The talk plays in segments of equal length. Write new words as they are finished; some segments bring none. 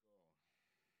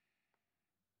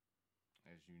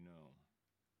as you know,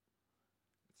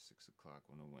 it's 6 o'clock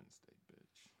on a Wednesday,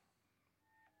 bitch.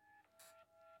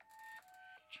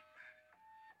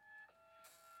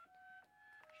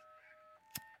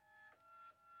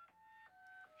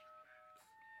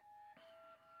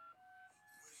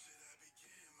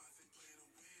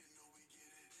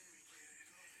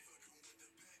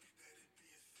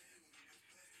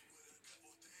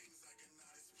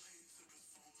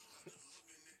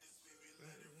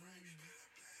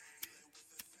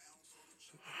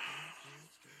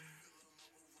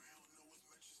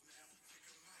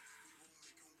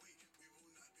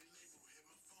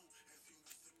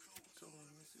 Told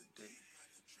him it's a date.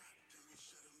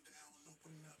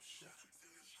 Open up shop.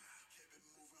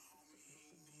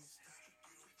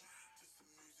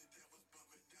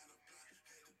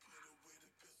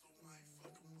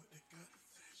 Fucking with the gut.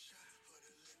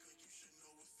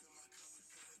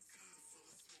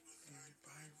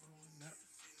 Everybody rolling up.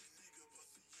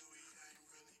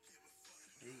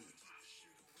 Hey,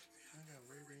 I got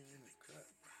Ray Ray in the cut.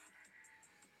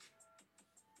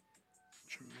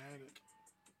 Traumatic.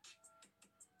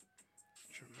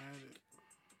 Traumatic.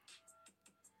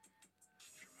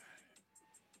 Traumatic.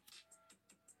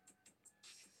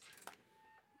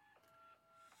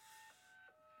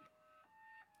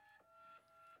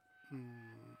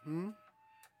 Mm-hmm.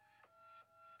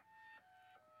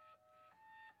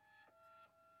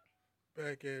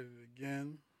 Back at it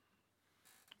again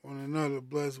on another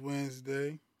blessed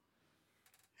Wednesday.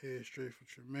 Head straight for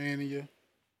Tremania.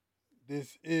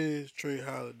 This is Trey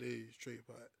Holiday's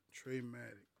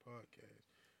Treymatic podcast.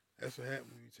 That's what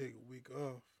happens when you take a week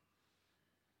off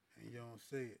and you don't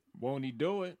say it. Won't he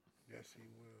do it? Yes, he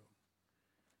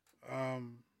will.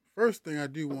 First thing I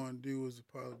do want to do is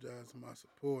apologize to my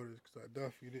supporters because I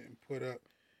definitely didn't put up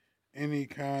any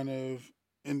kind of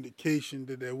indication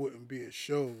that there wouldn't be a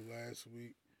show last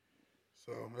week.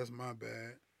 So that's my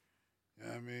bad. You know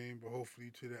what I mean? But hopefully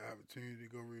you took the opportunity to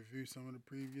go review some of the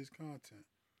previous content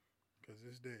because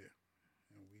it's there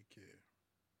and we care.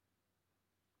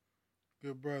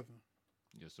 Good brother.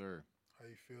 Yes, sir. How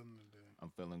you feeling today?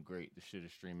 I'm feeling great. The shit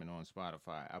is streaming on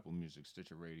Spotify, Apple Music,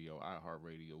 Stitcher Radio,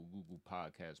 iHeartRadio, Google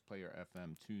Podcasts, Player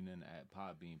FM, TuneIn at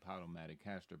Podbean, Podomatic,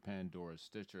 Caster, Pandora,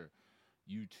 Stitcher,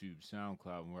 YouTube,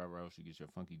 SoundCloud, and wherever else you get your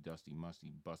funky, dusty,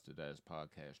 musty, busted ass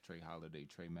podcast. Trey Holiday,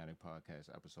 Treymatic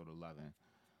Podcast, episode 11.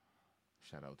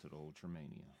 Shout out to the old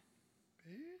Tremania.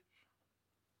 Bitch.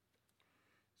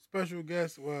 Special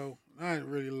guest, well, not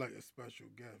really like a special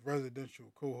guest. Residential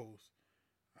co-host,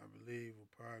 I believe, will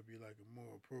probably be like a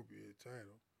more appropriate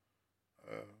title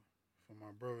for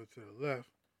my brother to the left.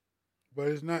 But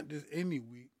it's not just any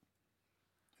week.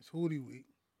 It's Hootie Week.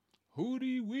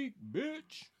 Hootie Week,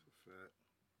 bitch. Fact.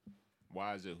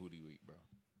 Why is it Hootie Week, bro?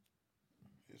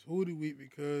 It's Hootie Week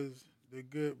because the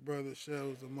good brother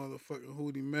Shells, the motherfucking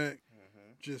Hootie Mac,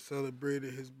 just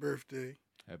celebrated his birthday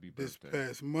Happy this birthday.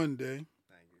 past Monday.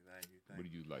 Thank you. What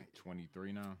are you, like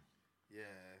 23 now? Yeah,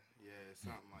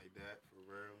 something like that, for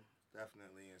real.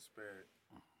 Definitely in spirit.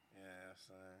 Yeah,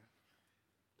 son.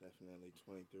 Definitely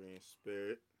 23 in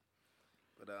spirit.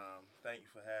 But thank you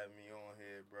for having me on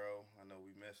here, bro. I know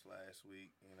we missed last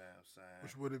week, you know what I'm saying?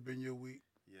 Which would have been your week.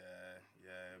 Yeah,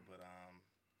 but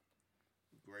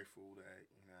grateful that,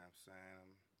 you know what I'm saying,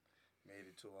 made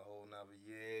it to a whole nother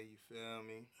year, you feel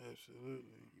me?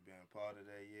 Absolutely. You've been part of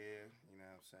that year, you know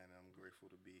what I'm saying? I'm grateful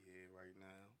to be here right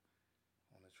now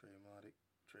on the Treymatic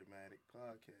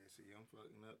podcast. See, I'm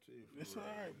fucking up too. It's all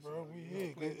right, It's bro. all- We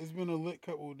you know, here. It's been a lit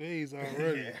couple of days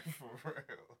already. yeah, for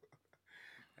real.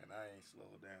 And I ain't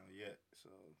slowed down yet, so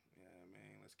yeah,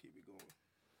 man, let's keep it going.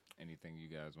 Anything you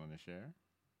guys want to share?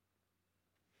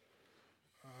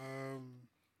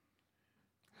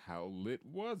 How lit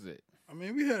was it? I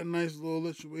mean, we had a nice little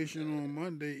situation on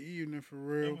Monday evening for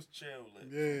real. It was chill lit,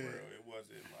 Yeah. for real. It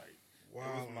wasn't like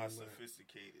Wow. it was my lit.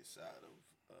 sophisticated side of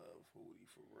Hootie,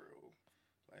 for real.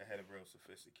 Like I had a real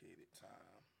sophisticated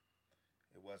time.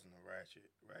 It wasn't a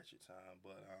ratchet time,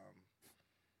 but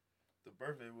the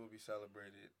birthday will be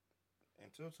celebrated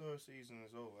until tour season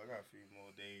is over. I got a few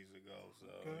more days to go, so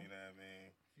Okay. you know what I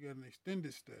mean. You got an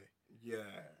extended stay.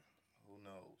 Yeah, who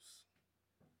knows?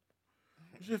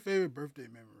 What's your favorite birthday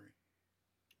memory?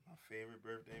 My favorite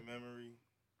birthday memory.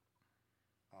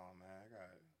 Oh man,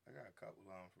 I got a couple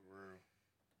of them for real.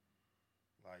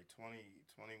 Like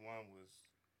 2021 was,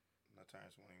 when I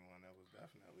turned 21, that was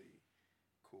definitely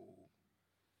cool.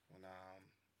 When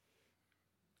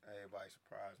everybody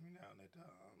surprised me down at the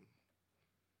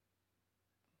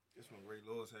it's when Ray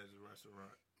Lewis had his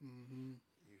restaurant. Mm-hmm.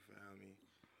 You feel me?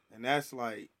 And that's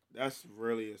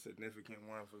really a significant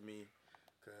one for me,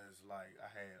 cause like I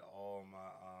had all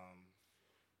my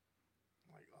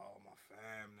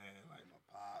fam there, like my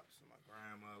pops and my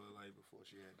grandmother, like before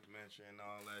she had dementia and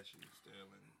all that, she was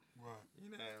still in. Right.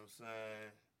 You know what I'm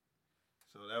saying?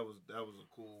 So that was a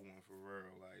cool one for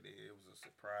real. Like it was a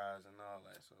surprise and all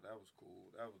that. So that was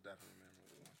cool. That was definitely a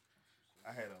memorable one.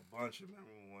 I had a bunch of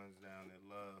memorable ones down at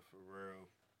Love for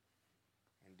real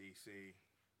in DC.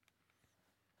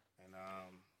 And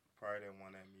probably that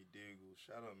one at McDougal's.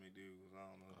 Shout out McDougal's. I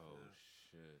don't know. Oh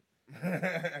shit.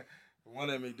 The one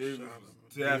at McDougal's Shout was out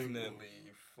McDougal's.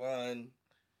 definitely fun.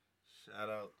 Shout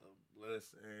out to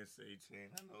Bliss and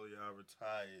Satan. I know y'all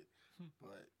retired,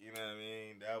 but you know what I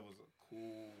mean? That was a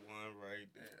cool one right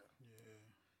there.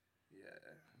 Yeah.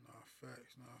 Yeah. Nah,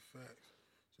 facts.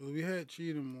 So we had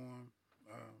Cheatham on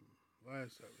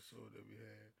last episode that we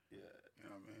had. Yeah. You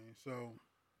know what I mean? So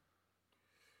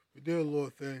we did a little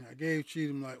thing. I gave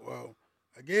Cheatham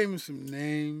I gave him some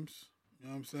names, you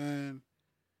know what I'm saying?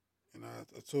 And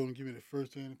I told him give me the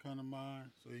first thing that come to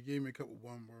mind. So he gave me a couple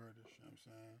one worders, you know what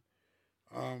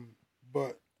I'm saying?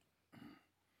 But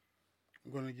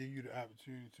I'm gonna give you the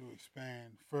opportunity to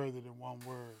expand further than one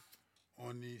word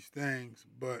on these things.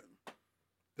 But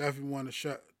definitely want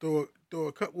to throw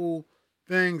a couple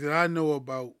things that I know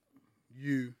about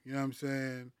you know what I'm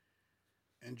saying?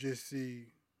 And just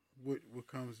see what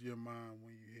comes to your mind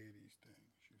when you hear these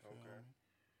things. You feel me?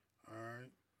 All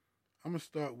right. I'm gonna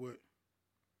start with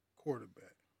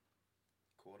quarterback.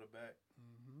 Quarterback.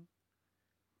 Mm-hmm.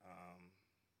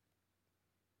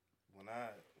 When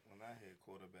I hear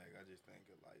quarterback, I just think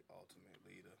of like ultimate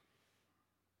leader.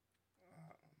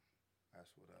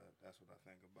 That's what I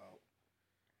think about.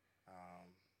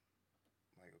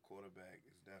 Like a quarterback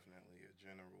is definitely a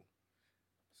general.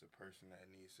 It's a person that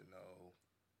needs to know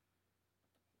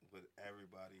what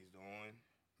everybody's doing.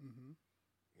 Mm-hmm.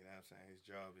 You know what I'm saying? His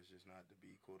job is just not to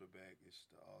be quarterback. It's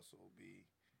to also be,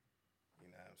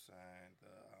 you know what I'm saying,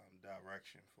 the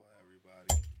direction for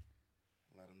everybody.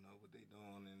 Let them know what they're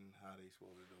doing and how they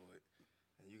supposed to do it.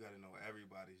 And you got to know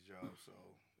everybody's job, so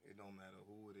it don't matter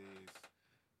who it is.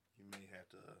 You may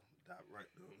have to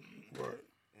direct them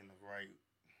in the right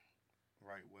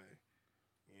way.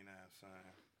 You know what I'm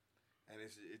saying? And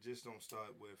it just don't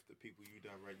start with the people you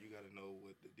direct. You got to know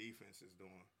what the defense is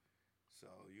doing.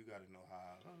 So you got to know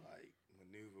how to like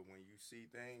maneuver when you see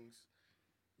things.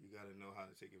 You got to know how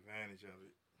to take advantage of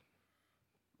it.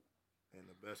 And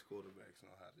the best quarterbacks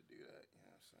know how to do that. You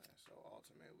know what I'm saying? So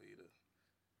ultimate leader.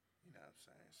 You know what I'm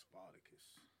saying?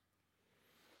 Spartacus.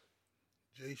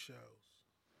 Jay Shells.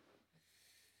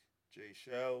 Jay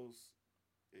Shells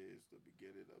is the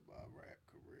beginning of my rap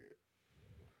career.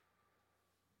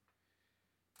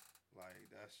 Like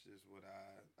that's just what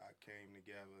I came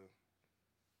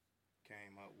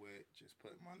up with, just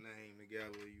putting my name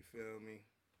together, you feel me?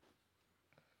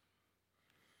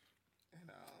 And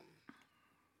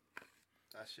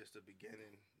that's just the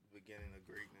beginning of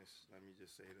greatness. Let me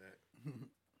just say that.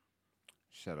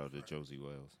 Shout out to Josie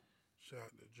Wells. Shout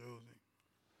out to Josie.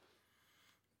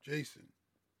 Jason.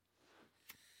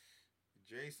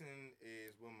 Jason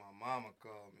is what my mama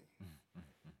called me.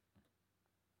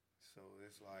 So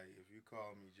it's like if you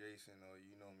call me Jason or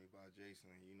you know me by Jason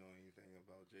and you know anything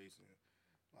about Jason,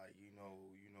 like you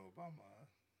know about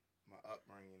my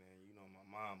upbringing and you know my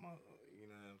mama,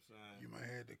 you know what I'm saying? You might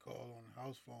have had to call on the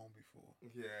house phone before.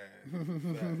 Yeah,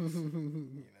 facts.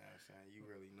 You know what I'm saying? You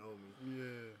really know me.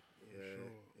 Yeah,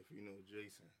 sure. If you know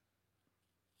Jason.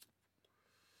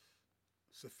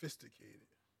 Sophisticated.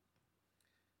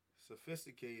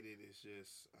 Sophisticated is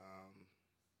just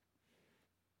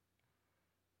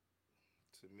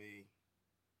to me,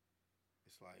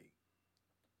 it's like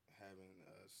having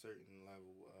a certain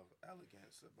level of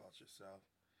elegance about yourself.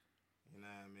 You know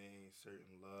what I mean?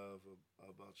 Certain love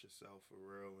about yourself for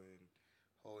real and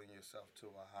holding yourself to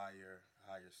a higher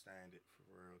standard for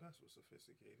real. That's what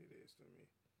sophisticated is to me.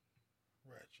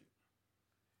 Ratchet.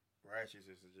 Ratchet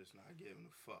is just not giving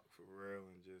a fuck for real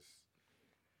and just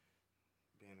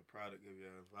being a product of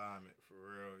your environment for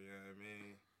real. You know what I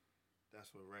mean?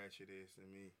 That's what ratchet is to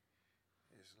me.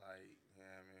 It's like, you know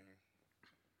what I mean?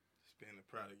 Just being a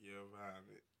product of your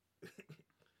environment.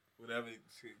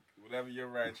 whatever your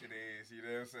ratchet is, you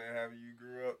know what I'm saying? How you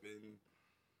grew up and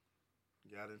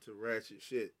got into ratchet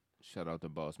shit. Shout out to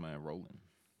Boss Man Roland.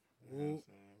 You know what I'm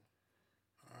saying?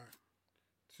 All right.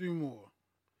 Two more.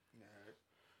 All right.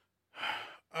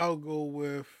 I'll go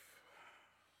with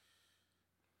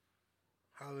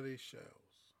Holiday Shells.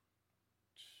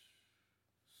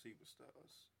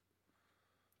 Superstars.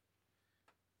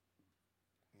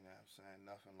 You know what I'm saying?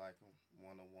 Nothing like them.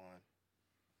 101.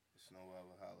 It's no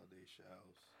other Holiday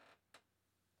Shells.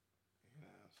 You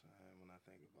know what I'm saying? When I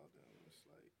think about them, it's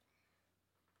like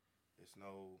it's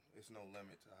no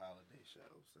limit to holiday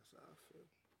shows. That's how I feel.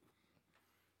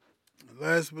 And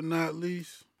last but not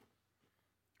least,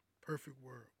 Perfect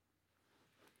World.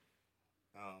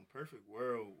 Perfect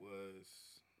World was,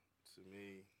 to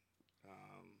me,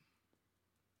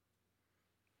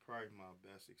 probably my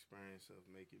best experience of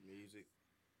making music.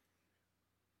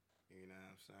 You know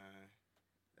what I'm saying?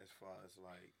 As far as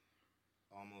like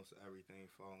almost everything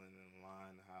falling in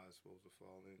line how it's supposed to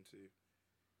fall into.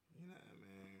 You know what I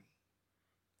mean?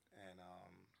 And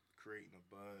creating a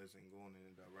buzz and going in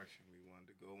the direction we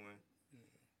wanted to go in.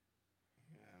 Yeah.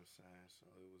 You know what I'm saying? So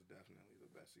it was definitely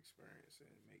the best experience in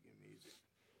making music.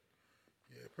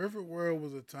 Yeah, Perfect World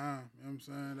was a time. You know what I'm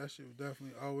saying? That shit was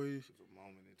definitely always. It was a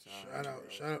moment in time.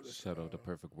 Shout out to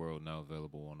Perfect World, now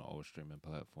available on all streaming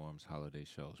platforms. Holiday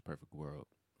shows, Perfect World.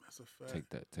 That's a fact.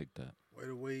 Take that. Where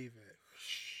the wave at?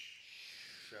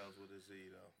 Shells with a Z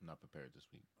though. I'm not prepared this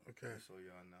week. Okay. So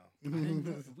y'all know.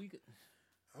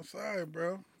 I'm sorry,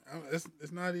 bro.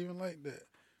 It's not even like that.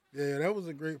 Yeah, that was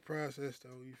a great process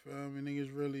though. You feel me?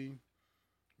 Niggas really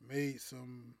made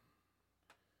some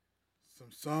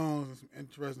songs and some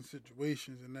interesting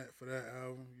situations in that for that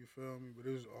album. You feel me? But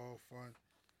it was all fun.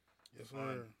 Yes,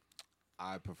 sir.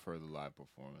 I prefer the live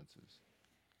performances.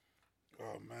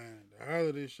 Oh man, the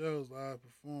holiday shows, live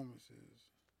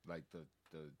performances. Like the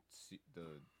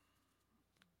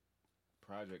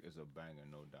project is a banger,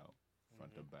 no doubt,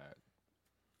 front to back.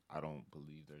 I don't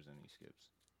believe there's any skips.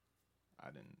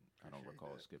 I don't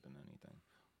recall skipping anything.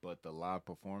 But the live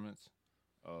performance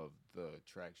of the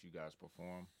tracks you guys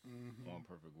perform on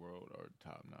Perfect World are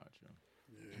top notch.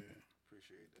 Yeah,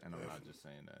 appreciate that. And I'm not just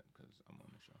saying that because I'm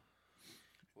on the show.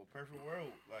 Well, Perfect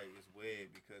World like is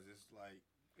weird because it's like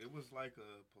it was like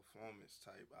a performance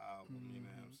type album. You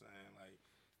know what I'm saying? Like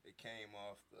it came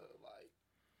off the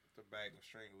Bag of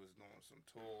String was doing some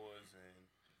tours and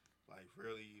like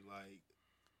really like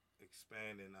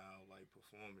expanding our like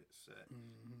performance set,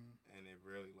 and it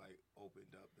really like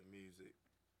opened up the music.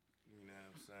 You know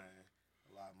what I'm saying?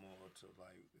 A lot more to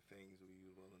like the things we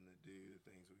was willing to do, the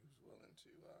things we was willing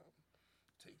to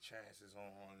take chances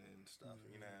on and stuff.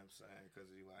 You know what I'm saying? Because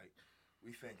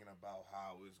we thinking about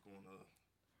how it's gonna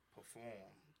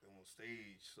perform on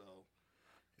stage. So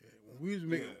yeah, when we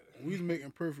was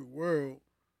making Perfect World,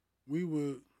 we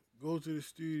would go to the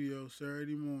studio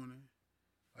Saturday morning,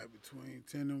 like between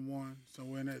 10 and 1,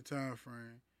 somewhere in that time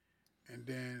frame, and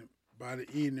then by the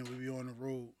evening we'd be on the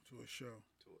road to a show.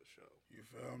 You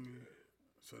feel me? Yeah.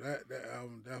 So that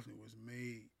album definitely was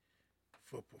made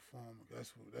for performance.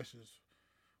 That's just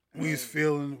we was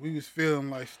feeling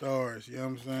like stars. You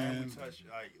know what I'm saying? And we touched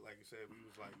like you said, we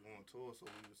was like on tour, so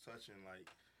we was touching like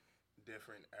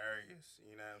different areas.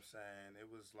 You know what I'm saying? It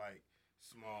was like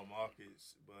small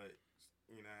markets, but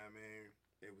you know what I mean.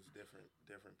 It was different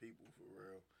people for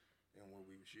real, and what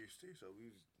we was used to. So we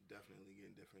was definitely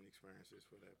getting different experiences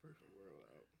for that Perfect World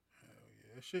out. Hell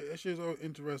yeah, that shit's all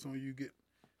interesting when you get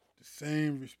the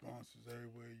same responses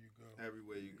everywhere you go.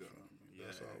 Everywhere you go, yeah,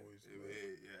 that's always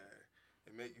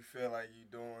it make you feel like you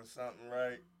doing something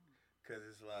right, cause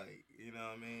it's like you know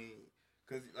what I mean.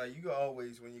 Cause like you can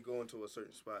always when you go into a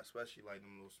certain spot, especially like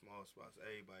them little small spots,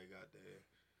 everybody got their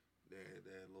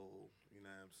little, you know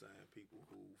what I'm saying, people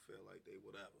who feel like they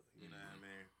whatever, you know what I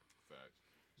mean. Facts.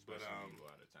 Especially when you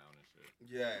go out of town and shit.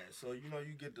 Yeah, so you know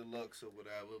you get the looks or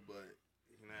whatever, but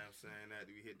you know what I'm saying, that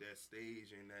we hit that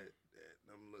stage and that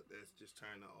them look that's just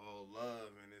turned to all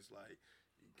love, and it's like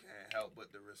you can't help but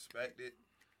to respect it.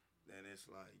 Then it's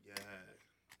like, yeah,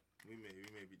 we may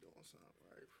be doing something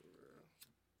right for real.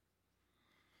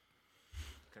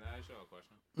 Can I ask y'all a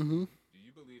question? Mm-hmm. Do you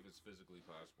believe it's physically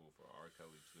possible for R.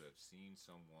 Kelly to have seen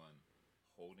someone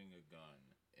holding a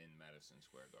gun in Madison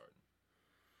Square Garden?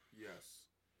 Yes.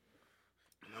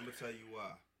 And I'm gonna tell you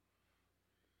why.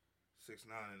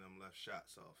 6ix9ine and them left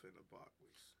shots off in the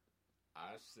Barclays.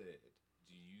 I said,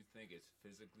 do you think it's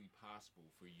physically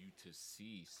possible for you to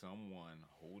see someone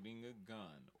holding a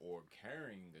gun or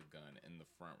carrying a gun in the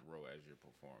front row as you're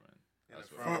performing? In the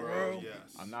front row,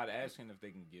 yes. I'm not asking if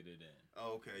they can get it in.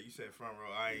 Oh, okay. You said front row.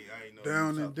 I ain't know.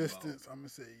 Down in distance, I'm gonna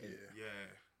say yeah.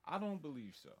 Yeah. I don't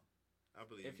believe so. I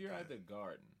believe if you're at the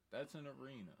Garden, that's an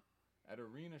arena. At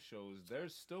arena shows,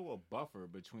 there's still a buffer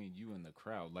between you and the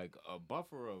crowd, like a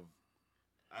buffer of.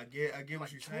 I get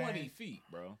what you're saying. 20 feet,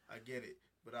 bro. I get it,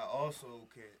 but I also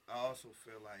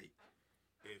feel like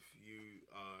if you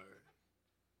are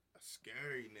a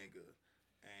scary nigga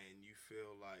and you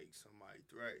feel like somebody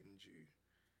threatened you,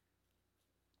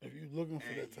 if you looking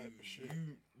for that type of shit,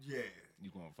 you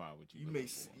gonna find what you. You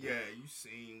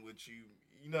seen what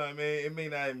you know what I mean. It may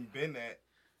not even been that,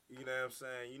 you know what I'm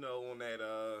saying. You know on that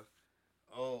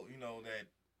that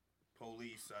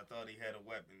police. I thought he had a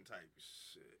weapon type of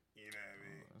shit. You know what I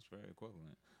mean? That's very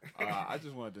equivalent. I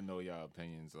just wanted to know y'all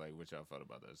opinions, like what y'all felt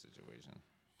about that situation,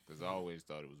 because I always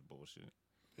thought it was bullshit.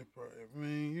 I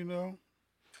mean, you know,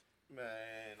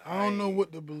 Man, I don't know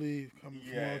what to believe coming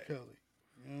from Yeah. R. Kelly.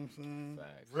 You know what I'm saying?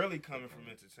 Facts. really coming from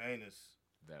entertainers.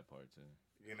 That part too.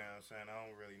 You know what I'm saying? I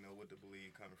don't really know what to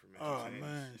believe coming from Oh entertainers.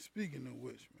 man, speaking of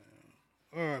which, man,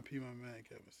 R.I.P. my man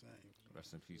Kevin Samuels.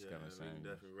 Rest in peace, Yeah, Kevin we Samuels,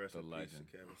 definitely rest the in peace legend.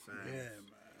 to Kevin Samuels. Yeah,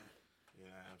 man. You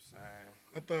know what I'm saying?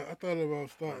 I thought about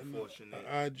starting Unfortunate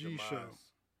an IG demise. show,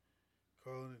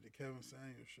 calling it the Kevin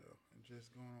Samuels Show, and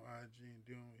just going on IG and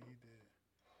doing what he did.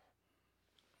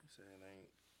 He said it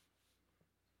ain't.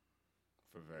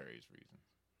 For various reasons.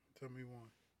 Tell me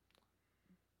one.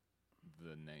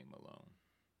 The name alone.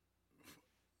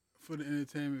 For the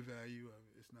entertainment value of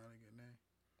it, it's not a good name.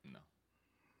 No.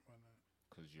 Why not?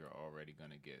 Because you're already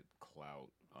going to get clout.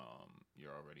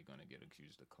 You're already going to get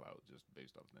accused of clout just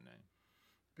based off the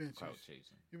name. Clout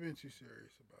chasing. You've been too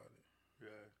serious about it.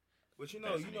 Yeah. But you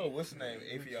That's know neat. what's his name?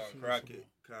 Yeah, Afion that's Crockett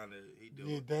kind of he do.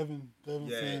 Yeah, Devin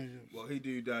Yeah. Samuels. Well, he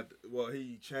do Dr. Well,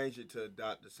 he changed it to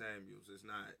Dr. Samuels. It's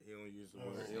not. He don't use the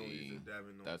word. He don't use the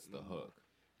Devin. That's the hook.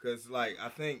 Cause like I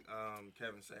think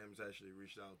Kevin Samuels actually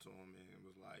reached out to him and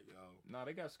was like, "Yo, No,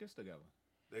 they got skits together.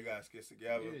 they got skits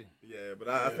together." Yeah. Yeah, but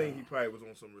I think he probably was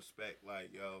on some respect. Like,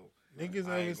 "Yo, Niggas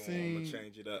I ever ain't gonna, I'm gonna seen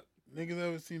change it up." niggas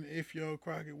ever seen the Afion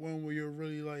Crockett one where you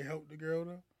really like help the girl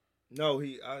though? No,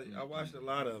 I watched a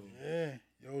lot of them. Yeah.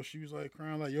 Yo, she was like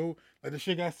crying like the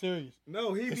shit got serious.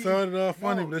 No, he It be, started off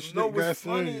funny, but the shit got what's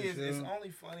funny serious. is it's yo. only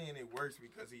funny and it works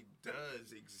because he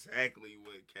does exactly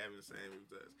what Kevin Samuels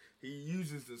does. He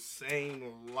uses the same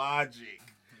logic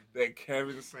that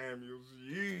Kevin Samuels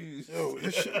used.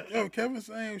 Yo, Kevin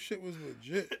Samuels shit was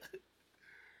legit.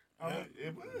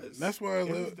 It was. That's why it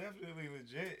was definitely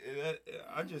legit.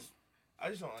 I just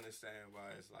don't understand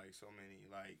why it's like so many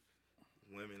like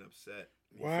women upset.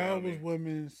 You Why feel was me?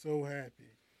 women so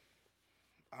happy?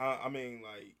 I mean,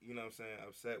 like, you know what I'm saying,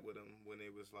 upset with him when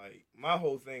it was like, my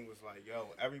whole thing was like, yo,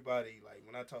 everybody, like,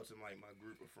 when I talk to like my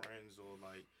group of friends or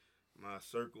like my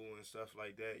circle and stuff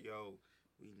like that, yo,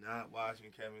 we not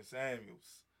watching Kevin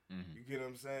Samuels. Mm-hmm. You get what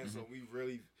I'm saying? So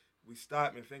we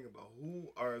stop and think about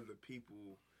who are the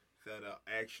people that are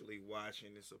actually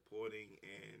watching and supporting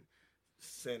and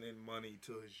sending money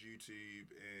to his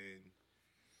YouTube and,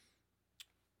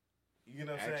 you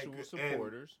know what I'm saying? Actual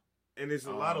supporters. And there's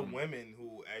a lot of women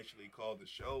who actually call the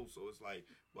show, so it's like,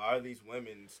 why are these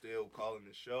women still calling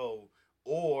the show?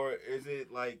 Or is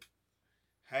it like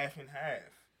half and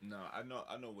half? No, I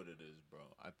know what it is, bro.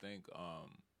 I think,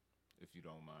 if you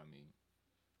don't mind me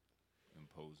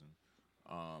imposing,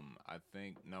 I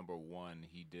think number one,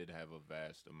 he did have a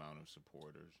vast amount of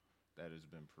supporters. That has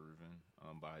been proven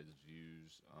by his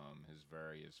views, his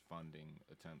various funding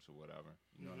attempts or whatever.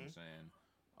 You know what I'm saying?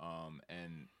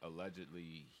 And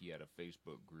allegedly he had a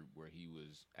Facebook group where he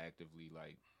was actively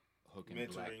like hooking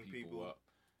Mentoring black people people. up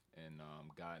and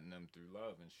guiding them through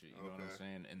love and shit. You know what I'm Okay.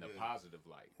 saying? In the Yeah. positive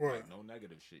light, Right. like no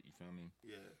negative shit. You feel me?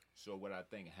 Yeah. So what I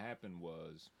think happened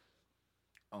was,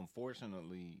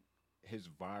 unfortunately, his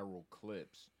viral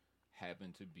clips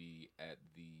happened to be at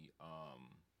the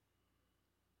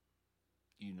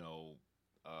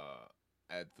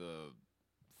at the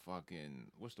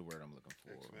fucking, what's the word I'm looking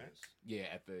for? Expense? Yeah,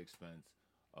 at the expense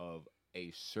of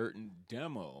a certain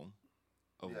demo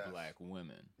of Yes. black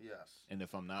women. Yes. And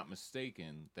if I'm not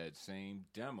mistaken, that same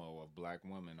demo of black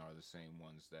women are the same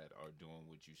ones that are doing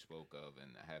what you spoke of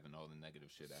and having all the negative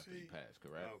shit after he See, passed,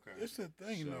 correct? Okay. It's the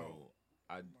thing though.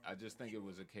 So I just think it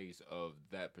was a case of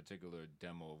that particular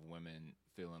demo of women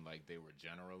feeling like they were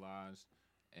generalized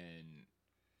and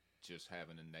just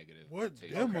having a negative What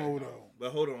taste. demo Okay. though?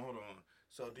 But hold on.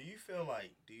 So do you feel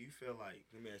like,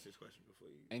 let me ask this question before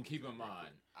you. And keep in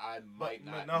mind, I might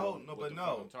but not no, know no, what but the no.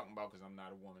 fuck I'm talking about because I'm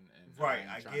not a woman. And Right, ain't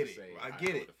I trying get to it. say I know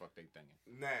get it. what the fuck they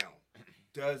thinking. Now,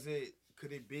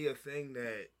 could it be a thing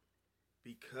that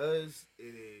because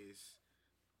it is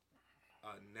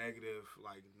a negative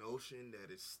like notion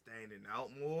that is standing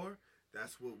out more,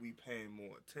 that's what we paying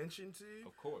more attention to?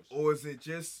 Of course. Or is it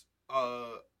just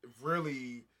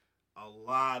really a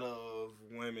lot of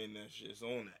women that's just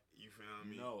on that? You feel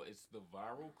me? No, it's the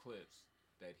viral clips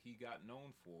that he got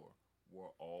known for were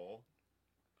all.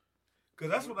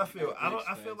 Because that's what I feel. At the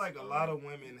I feel expense like a of- lot of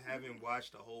women haven't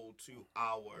watched the whole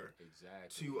 2-hour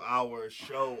Exactly. 2-hour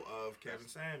show of Kevin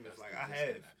Samuels. That's Like the I gist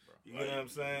have. of that, bro. You know what I'm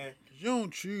saying? You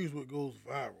don't choose what goes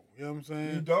viral. You know what I'm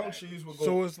saying? You don't choose what goes.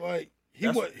 So it's like he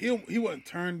That's- he wasn't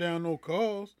turned down no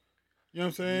calls. You know what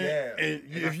I'm saying? Yeah. And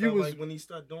And if I you felt was like when he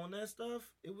started doing that stuff,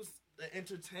 it was the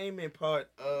entertainment part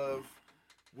of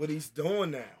what he's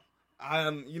doing now.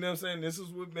 You know what I'm saying? This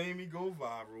is what made me go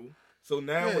viral. So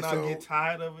now Yeah, when so I get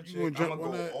tired of a you chick, gonna I'm jump gonna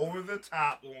on go that? over the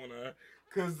top on her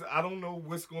because I don't know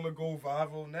what's gonna go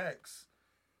viral next.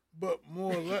 But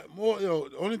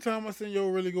the only time I seen yo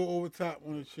really go over top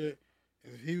on a chick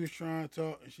is if he was trying to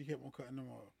talk and she kept on cutting him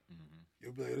off. Mm-hmm.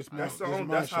 You'll be like,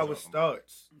 That's how it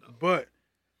starts. But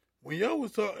when yo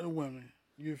was talking to women,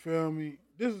 you feel me?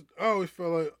 I always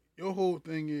felt like your whole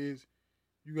thing is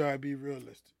you gotta be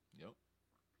realistic. Yep.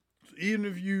 So even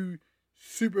if you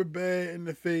super bad in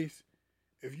the face,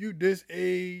 if you this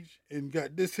age and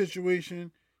got this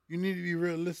situation, you need to be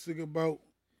realistic about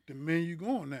the men you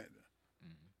going at.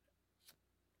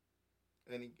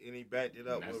 And he backed it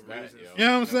up with reasons. You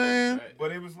know what I'm saying?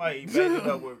 But it was like he backed it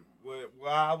up with well,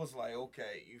 I was like,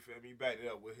 okay, you feel me? He backed it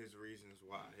up with his reasons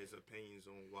why, his opinions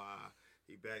on why.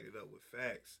 He backed it up with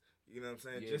facts. You know what I'm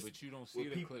saying? Yeah, but you don't see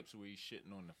the clips where he's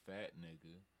shitting on the fat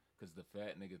nigga. Because the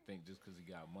fat nigga think just because he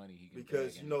got money, he can.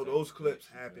 Because those clips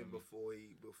happened before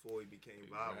he became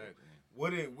viral.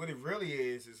 What it really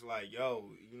is like,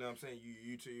 yo, you know what I'm saying? You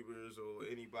YouTubers or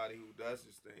anybody who does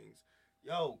these things,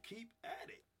 yo, keep at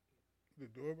it. The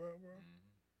doorbell, bro.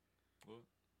 What?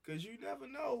 Cause you never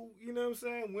know, you know what I'm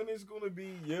saying, when it's gonna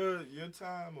be your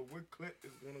time or what clip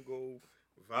is gonna go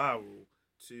viral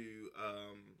to,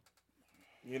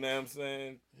 you know what I'm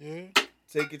saying? Yeah.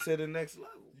 Take it to the next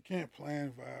level. You can't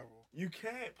plan viral. You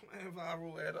can't plan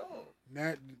viral at all.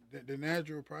 The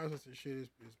natural process of shit is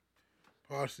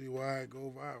partially why it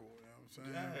go viral. You know what I'm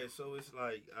saying? Yeah. So it's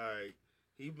like, all right,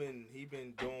 he been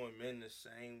doing men the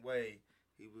same way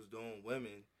he was doing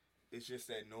women. It's just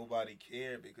that nobody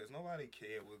cared because nobody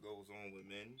cared what goes on with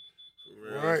men. For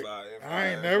real. Right.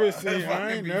 I ain't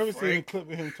never seen a clip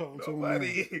of him talking to a man.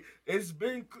 It's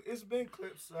been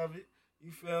clips of it.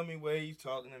 You feel me? Where he's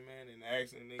talking to men and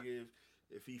asking nigga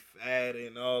if he fat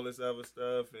and all this other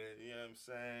stuff, and you know what I'm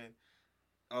saying,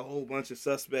 a whole bunch of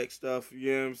suspect stuff.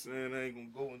 You know what I'm saying? I ain't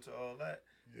gonna go into all that,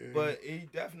 yeah. But he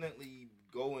definitely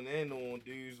going in on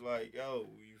dudes like, yo,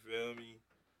 you feel me?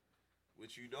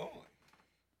 What you doing?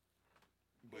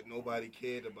 But nobody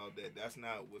cared about that. That's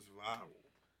not what's viral.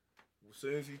 As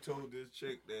soon as he told this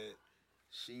chick that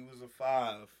she was a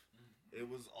 5, it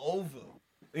was over.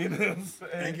 You know what I'm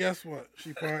saying? And guess what?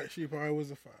 She probably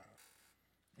was a 5.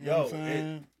 You know what I'm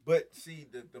saying? But see,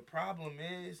 the problem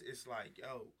is, it's like,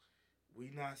 yo,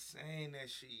 we not saying that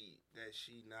she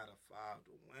not a 5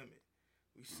 to women.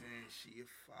 We saying she a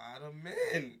 5 to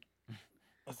men.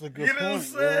 That's a good point. You know what I'm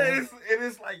saying?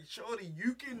 It's like, shorty,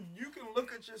 you can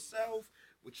look at yourself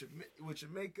with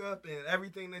your makeup and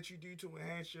everything that you do to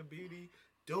enhance your beauty.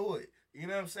 Do it. You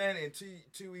know what I'm saying? And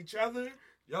to each other,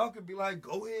 y'all could be like,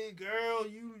 go ahead, girl.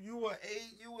 You a 8,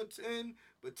 you a 10.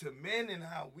 But to men and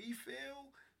how we feel,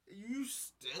 you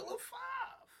still a 5.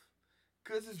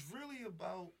 Cause it's really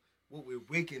about what we're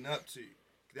waking up to.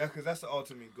 Because that's the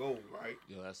ultimate goal, right?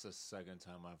 Yo, that's the second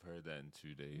time I've heard that in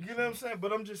 2 days. You know what I'm saying?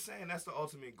 But I'm just saying that's the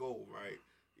ultimate goal, right?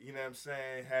 You know what I'm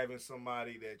saying? Having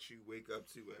somebody that you wake up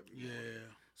to every morning. Yeah.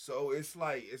 So it's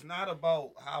like, it's not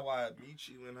about how I meet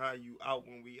you and how you out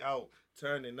when we out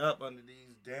turning up under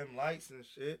these dim lights and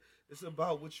shit. It's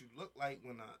about what you look like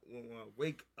when I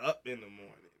wake up in the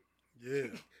morning.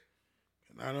 Yeah.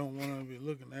 And I don't want to be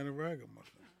looking at a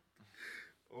ragamuffin.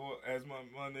 Or as my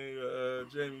nigga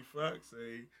Jamie Foxx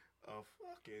say, a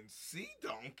fucking sea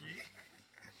donkey.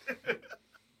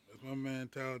 As my man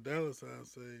Tyler Dallas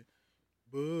say,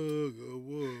 booger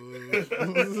wood. You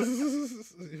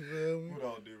feel me? With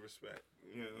all due respect,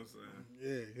 you know what I'm saying?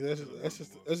 Yeah, that's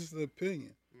just an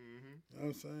opinion. Mm-hmm. You know what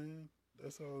I'm saying?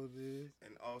 That's all it is.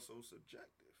 And also subjective.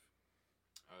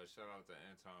 Shout out to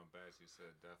Anton Bass. He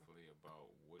said definitely about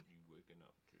what you waking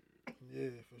up to.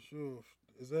 Yeah, for sure.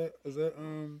 Is that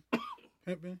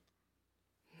pimping?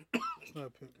 It's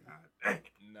not pimping.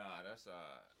 Nah, that's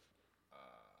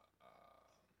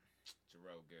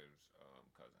Jarrell Gibbs'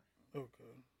 cousin.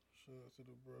 Okay. Shout out to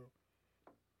the bro.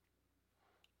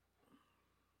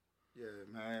 Yeah,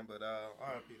 man, but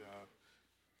R.I.P. to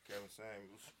Kevin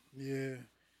Samuels. Yeah.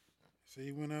 See,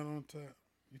 he went out on top.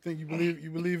 You think you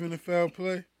believe in the foul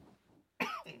play?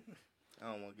 I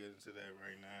don't want to get into that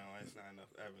right now. It's not enough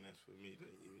evidence for me to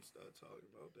even start talking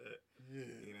about that. Yeah.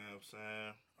 You know what I'm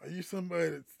saying? Are you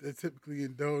somebody that typically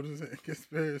indulges in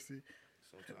conspiracy?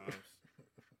 Sometimes.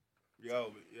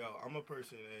 Yo, I'm a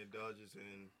person that indulges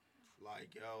in,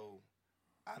 like, yo,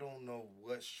 I don't know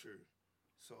what's true.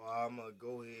 So I'm going to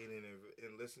go ahead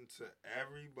and listen to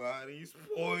everybody's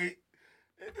point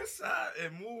and decide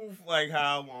and move like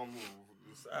how I want to move.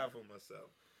 Decide for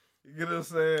myself. You get what I'm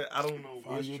saying? I don't know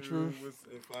what's true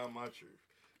and find my truth.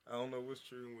 I don't know what's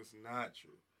true and what's not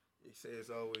true. He says it's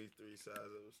always three sides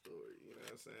of a story. You know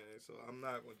what I'm saying? So I'm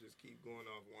not gonna just keep going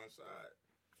off one side.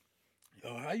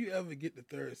 Yo, how you ever get the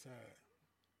third side?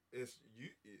 It's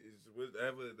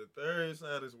whatever the third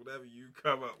side is. Whatever you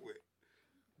come up with.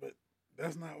 But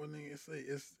that's not what niggas say.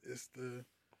 It's the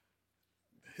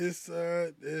his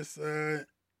side, their side,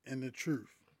 and the truth.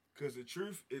 Because the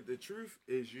truth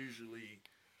is usually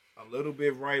a little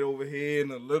bit right over here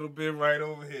and a little bit right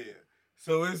over here.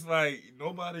 So it's like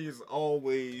nobody is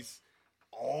always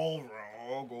all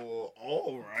wrong or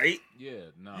all right. Yeah,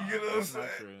 no, You get what I'm that's not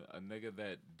saying? true. A nigga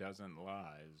that doesn't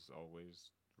lie is always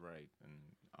right and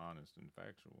honest and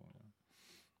factual.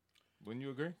 Yeah. Wouldn't you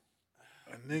agree?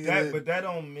 A nigga But that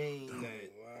don't mean that.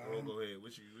 lie. Oh, go ahead.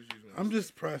 What you gonna I'm say?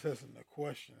 just processing the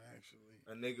question, actually.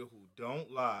 A nigga who don't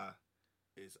lie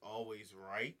is always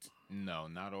right. No,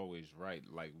 not always right.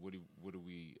 Like, what are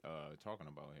we talking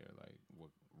about here? Like, what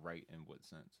right in what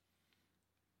sense?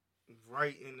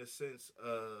 Right in the sense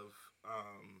of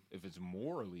If it's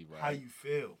morally right, how you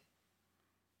feel.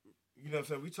 You know what I'm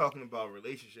saying? We talking about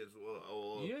relationships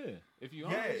or yeah. If you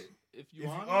Yeah. honest, if you if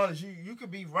honest, you're honest, you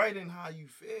could be right in how you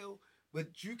feel,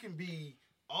 but you can be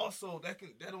also that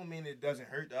don't mean it doesn't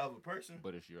hurt the other person.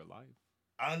 but it's your life.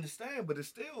 I understand, but it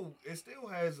still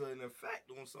has an effect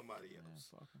on somebody Yeah, else.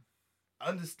 fucking.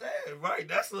 Understand, right?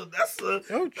 That's Yo, that's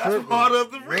tripping. part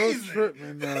of the Yo, reason.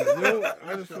 tripping now. Yo, I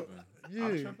I'm just tripping. yeah,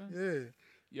 I'm tripping? yeah.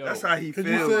 Yo, That's how he Cause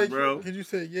you feels, said, bro. Cause you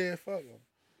said, yeah, fuck him.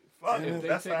 Fuck And him. if they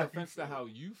That's take how he offense to feel. how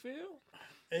you feel,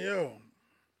 Hey, yo,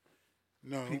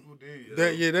 no, People do. Yo.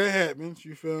 that happens.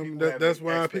 You feel me? People have That's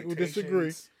why people disagree.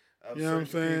 expectations of You know what I'm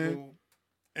certain saying? people.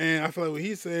 And I feel like what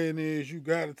he's saying is you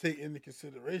got to take into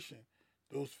consideration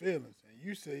those feelings. And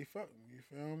you say, fuck him. You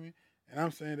feel me? And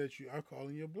I'm saying that I'm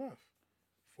calling your bluff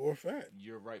for a fact.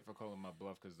 you're right for calling my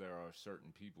bluff because there are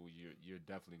certain people you're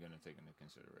definitely going to take into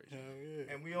consideration. Hell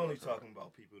yeah. And we only talking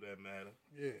about people that matter.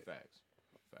 Yeah. Facts.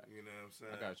 You know what I'm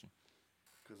saying? I got you.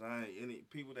 Because I ain't any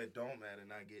people that don't matter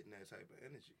not getting that type of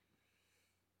energy.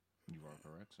 You are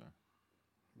correct, sir.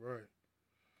 Right.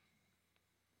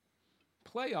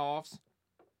 Playoffs.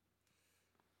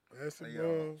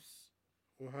 Basketball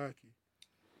or hockey.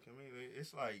 I mean,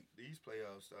 it's like these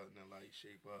playoffs starting to like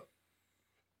shape up.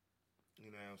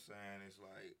 You know what I'm saying? It's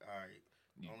like, all right,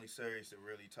 the only series to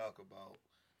really talk about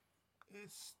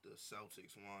is the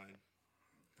Celtics won.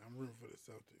 I'm rooting for the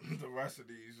Celtics. The rest of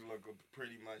these look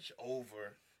pretty much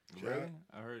over. Really?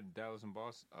 I heard Dallas and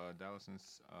Boston. Dallas and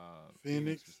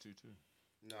Phoenix was 2-2.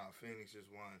 Nah, Phoenix just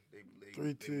won. They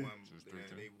 3-2. won. It was Yeah,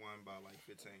 3-2. they won by like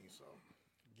 15. So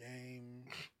Game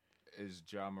Is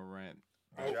Ja Morant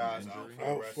Ja's injury?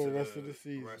 out for the rest of the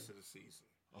season. Rest of the season.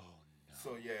 Oh no.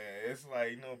 So yeah, it's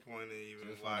like no point in even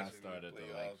Just when I watching started the to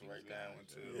like playoffs these right now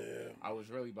guys, until Yeah. I was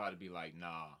really about to be like,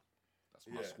 nah, that's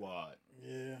my Yeah. squad.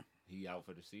 Yeah. He out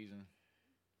for the season.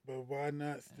 But why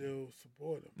not still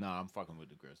support him? Nah, I'm fucking with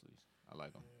the Grizzlies. I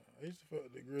like them. I used to fuck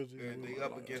with the Grizzlies. yeah, with they my-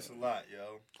 up against a lot,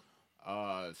 yo.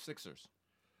 Sixers.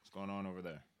 What's going on over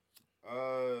there?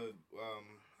 I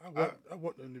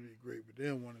want them to be great, but they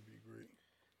don't want to be great.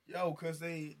 Yo, cause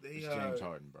they It's James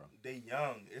Harden, bro. they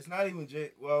young. It's not even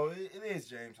well, it is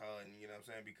James Harden. You know what I'm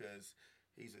saying? Because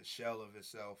he's a shell of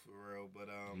himself for real. But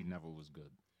He never was good.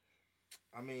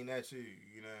 I mean that too.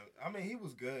 You know, I mean he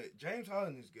was good. James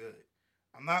Harden is good.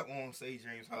 I'm not gonna say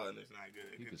James Harden is not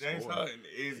good He because can James score. Harden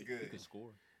is He good. can score.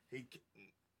 He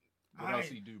What else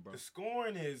he do, bro? The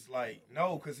scoring is like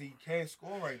no, because he can't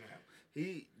score right now.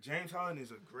 James Harden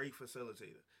is a great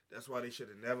facilitator. That's why they should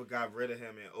have never got rid of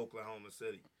him in Oklahoma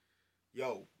City.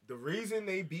 Yo, the reason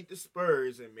they beat the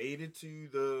Spurs and made it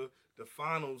to the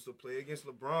finals to play against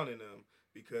LeBron and them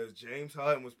because James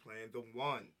Harden was playing the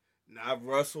one, not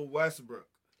Russell Westbrook.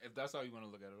 If that's how you want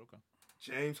to look at it, okay.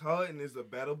 James Harden is a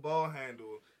better ball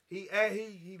handler. He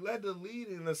led the lead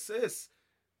in assists.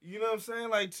 You know what I'm saying?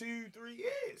 Like 2-3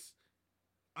 years.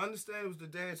 I understand it was the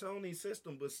D'Antoni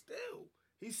system, but still,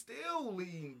 he's still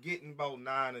leading, getting about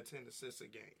 9 or 10 assists a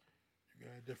game. You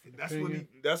got a different That's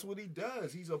that's what he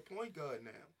does. He's a point guard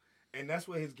now, and that's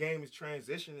where his game is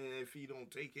transitioning. If he don't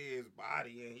take care of his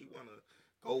body and he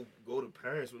wanna go to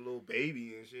Paris with a little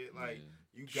baby and shit, like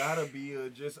you gotta be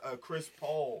just a Chris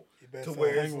Paul to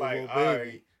where it's like, all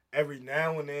right, every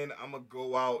now and then I'm gonna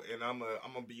go out and I'm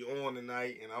gonna be on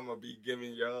tonight and I'm gonna be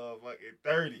giving y'all fucking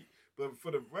 30. But for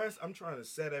the rest, I'm trying to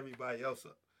set everybody else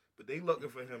up. But they looking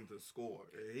for him to score.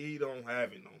 And he don't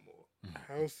have it no more.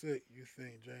 How sick you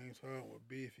think James Harden would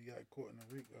be if he got caught in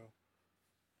a RICO?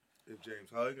 If James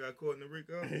Harden got caught in the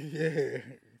RICO? Yeah.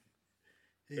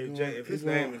 If his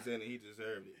name is in it, he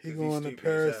deserved it. He 'Cause going to stupid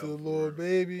Paris as with a hell, little for real.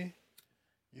 baby.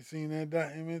 You seen that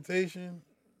documentation?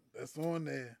 That's on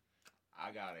there.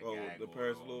 I got a Oh, gag the order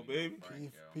Paris on Little me, Baby?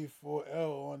 Frank, yo.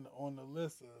 P4L on the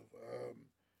list of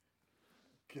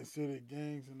considered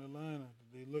gangs in Atlanta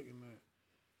that they looking at.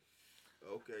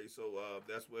 Okay, so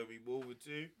that's where we moving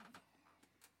to.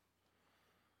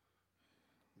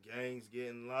 Gangs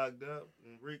getting locked up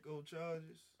and RICO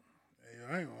charges.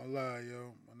 Hey, I ain't gonna lie,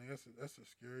 yo. I mean, that's the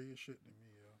scariest shit to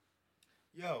me,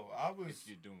 yo. Yo, I was. If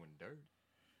you're doing dirt.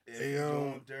 If Hey, you're yo,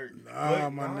 doing dirt, nah,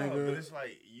 my nigga. But it's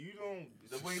like you don't.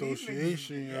 The It's way association, these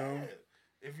niggas, yo.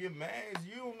 yeah. If your man's,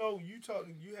 you don't know, you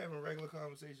talking, you having regular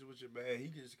conversations with your man. He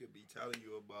just could be telling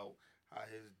you about how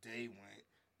his day went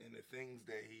and the things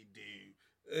that he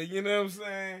do. You know what I'm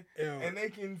saying? Yo. And they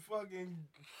can fucking.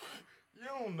 You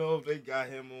don't know if they got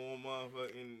him on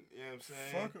motherfucking. You know what I'm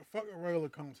saying? Fuck a regular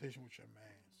conversation with your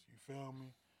mans. You feel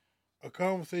me? A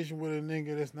conversation with a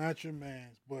nigga that's not your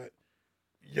mans, but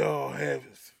y'all have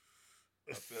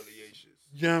Affiliations.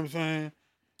 You know what I'm saying?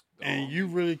 And you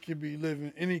really could be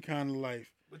living any kind of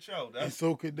life. But yo, that's, and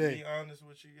so could to they. be honest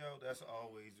with you, yo, that's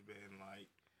always been like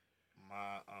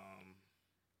my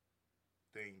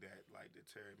thing that like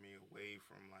deterred me away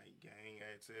from like gang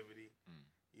activity.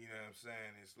 You know what I'm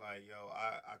saying? It's like, yo,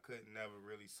 I couldn't never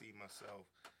really see myself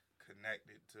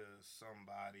connected to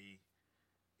somebody,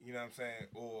 you know what I'm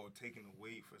saying, or taking a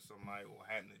weight for somebody or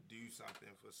having to do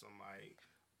something for somebody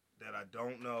that I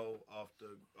don't know off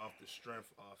the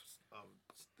strength of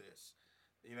this.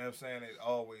 You know what I'm saying? It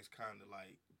always kind of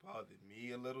like bothered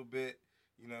me a little bit.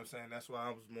 You know what I'm saying? That's why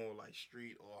I was more like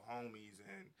street or homies,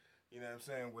 and you know what I'm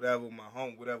saying? Whatever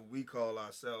we call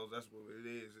ourselves, that's what it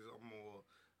is.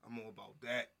 I'm more about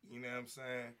that. You know what I'm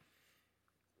saying?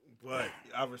 But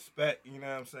I respect, you know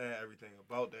what I'm saying, everything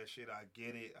about that shit. I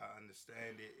get it. I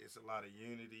understand it. It's a lot of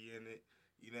unity in it.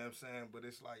 You know what I'm saying? But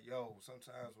it's like, yo,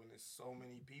 sometimes when there's so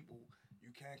many people, you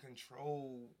can't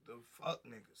control the fuck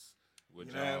niggas. You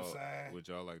know what I'm saying? Would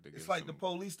y'all like to It's like the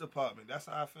police department. That's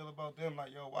how I feel about them.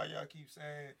 Like, yo, why y'all keep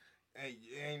saying, hey,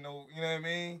 ain't no, you know what I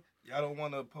mean? Y'all don't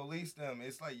want to police them.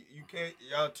 It's like you can't,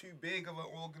 y'all too big of an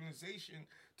organization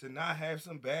to not have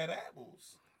some bad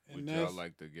apples. Would y'all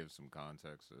like to give some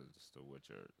context as to what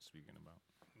you're speaking about?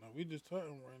 No, we just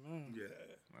talking right now. Yeah.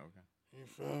 Okay. You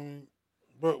feel me?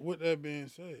 But with that being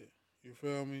said, you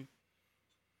feel me?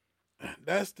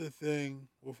 That's the thing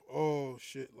with all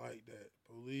shit like that.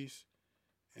 Police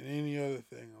and any other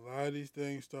thing. A lot of these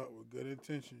things start with good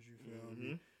intentions, you feel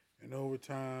me? And over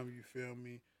time, you feel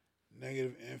me,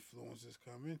 negative influences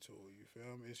come into it, you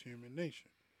feel me? It's human nature.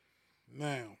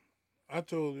 Now, I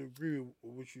totally agree with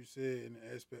what you said in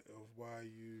the aspect of why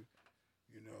you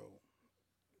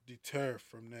deter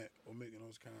from that or making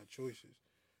those kind of choices.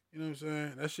 You know what I'm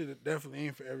saying? That shit definitely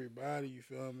ain't for everybody, you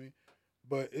feel me?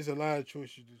 But it's a lot of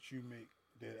choices that you make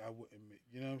that I wouldn't make.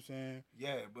 You know what I'm saying?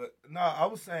 Yeah, but no, I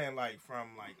was saying like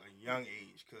from like a young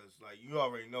age, cause like you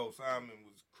already know Simon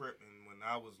was cripping when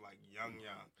I was like young.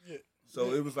 Yeah.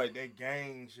 So it was like that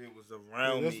gang shit was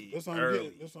around me that's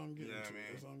early. That's what I'm getting You know to. what I mean?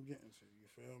 That's what I'm getting to. You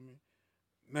feel me?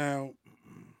 Now,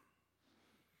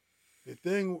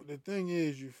 the thing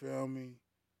is, you feel me?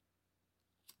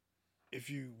 If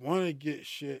you want to get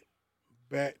shit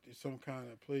back to some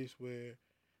kind of place where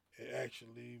it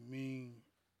actually mean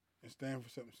and stand for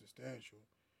something substantial,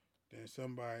 then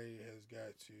somebody has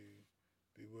got to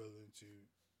be willing to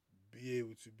be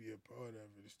able to be a part of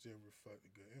it and still reflect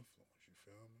a good influence. You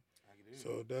feel me?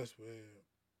 So that's where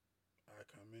I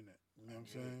come in at. You know what I'm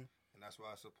saying? And that's why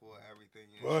I support everything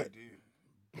you do.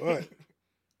 But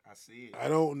I see it. I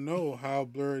don't know how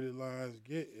blurry the lines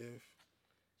get if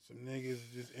some niggas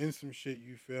just in some shit,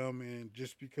 you feel me? And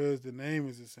just because the name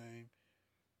is the same,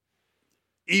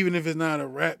 even if it's not a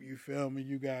rap, you feel me,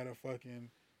 you gotta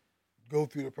fucking go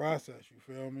through the process, you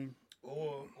feel me?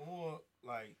 Or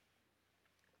like,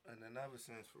 in another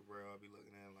sense for real, I'll be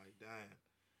looking at it like, damn,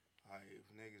 like if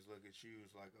niggas look at you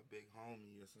as like a big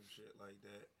homie or some shit like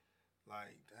that,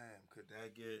 like, damn, could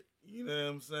that get, you know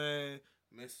what I'm saying,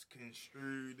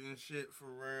 misconstrued and shit for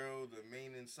real, the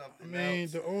meaning something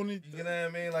else? The only you know what I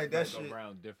mean? Like that shit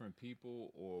around different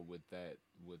people or with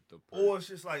the or it's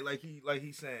just like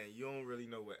he's saying, you don't really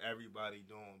know what everybody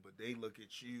doing, but they look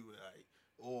at you like,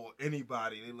 or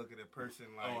anybody, they look at a person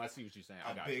like, I see what you're saying.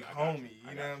 A big homie,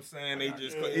 you know what I'm saying? They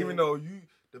just, you. even though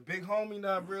the big homie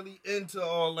not really into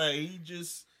all that, he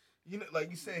just, you know,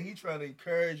 like you said, he trying to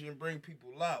encourage and bring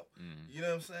people out. You know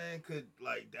what I'm saying? Could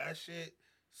like that shit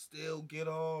still get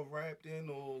all wrapped in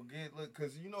or get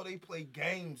because you know they play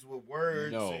games with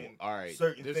words and all right.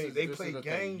 certain things. They play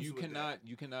games. You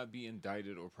cannot be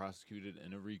indicted or prosecuted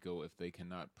in a RICO if they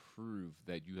cannot prove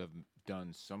that you have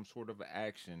done some sort of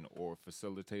action or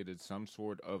facilitated some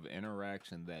sort of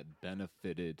interaction that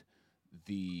benefited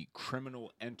the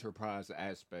criminal enterprise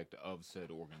aspect of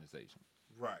said organization.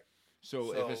 Right.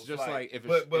 So if it's just like if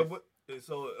but it's but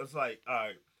so it's like, all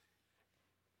right.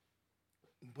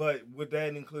 But would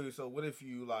that include? So what if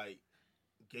you like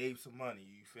gave some money?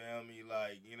 You feel me?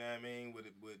 Like, you know what I mean?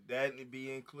 Would that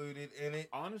be included in it?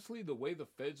 honestly, the way the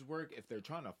feds work, if they're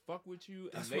trying to fuck with you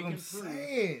and That's they what can I'm prove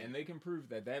saying. and they can prove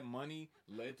that money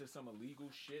led to some illegal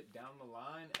shit down the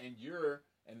line,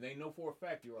 and they know for a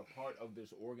fact you're a part of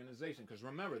this organization. Because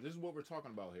remember, this is what we're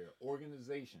talking about here: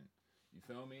 organization. You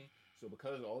feel me? So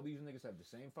because all these niggas have the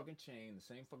same fucking chain, the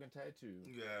same fucking tattoo,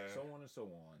 so on and so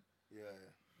on. Yeah.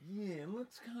 Yeah,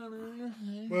 let's kind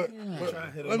of. But Trying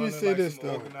to hit let them me under say like this some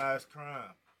though. organized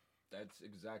crime. That's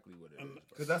exactly what it is.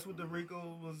 Because that's what the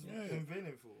RICO was Yeah.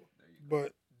 invented for.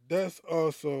 But that's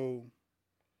also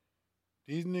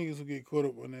these niggas who get caught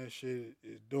up on that shit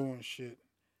is doing shit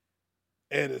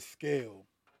at a scale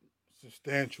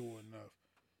substantial enough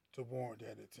to warrant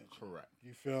that attention. Correct.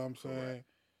 You feel what I'm saying? Correct.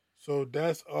 So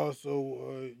that's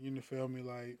also you feel me,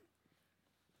 like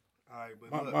All right,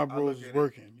 but my bros is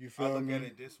working. You I feel look me? at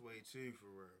it this way too, for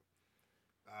real.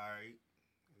 All right,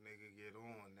 nigga, get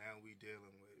on. Now we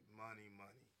dealing with money.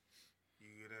 You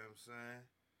get what I'm saying?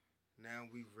 Now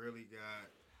we really got.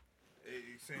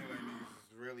 It seems like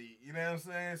niggas is really, you know what I'm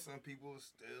saying? Some people are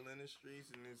still in the streets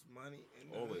and there's money in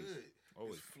the Always. hood.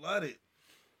 Always. It's flooded.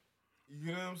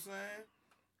 You know what I'm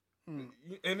saying?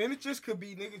 And then it just could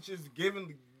be niggas just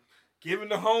giving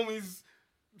the homies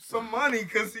some money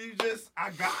because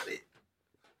I got it.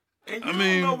 And you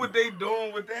don't know what they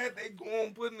doing with that. They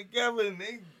going putting together and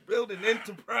they building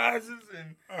enterprises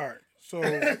and. All right, so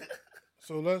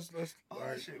let's Oh,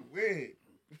 like, that shit weird.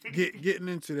 getting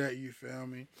into that. You feel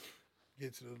me?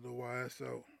 Get to the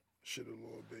YSL shit a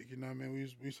little bit. You know what I mean?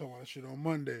 We talking about that shit on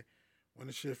Monday when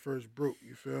the shit first broke.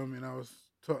 You feel me? And I was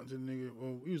talking to the nigga.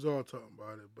 Well, we was all talking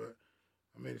about it, but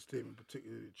I made a statement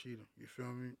particularly to Cheatham. You feel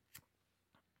me?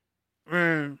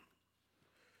 Man,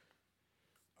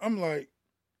 I'm like,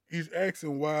 he's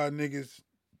asking why niggas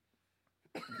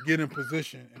get in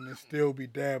position and then still be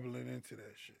dabbling into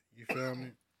that shit. You feel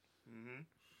me? Mm-hmm.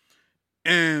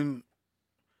 And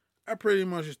I pretty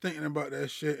much is thinking about that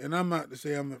shit. And I'm not to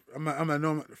say I'm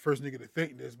not the first nigga to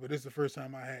think this, but it's the first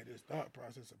time I had this thought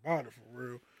process about it for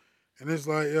real. And it's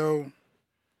like, yo,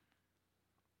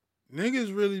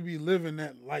 niggas really be living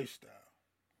that lifestyle.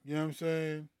 You know what I'm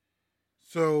saying?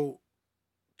 So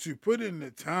to put in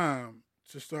the time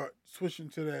to start switching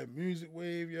to that music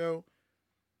wave, yo,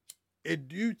 it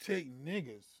do take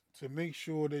niggas to make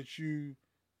sure that you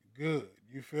good.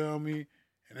 You feel me?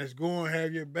 And that's going to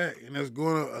have your back. And that's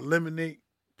going to eliminate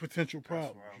potential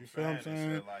problems. You feel what I'm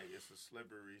saying? It's like it's a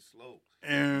slippery slope.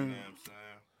 And you know what I'm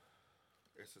saying?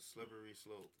 It's a slippery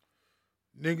slope.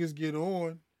 Niggas get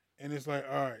on, and it's like,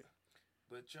 all right.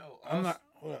 But yo, I'm not.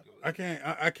 Hold up.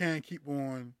 I can't keep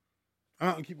on. I'm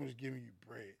not gonna keep on just giving you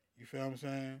bread. You feel what I'm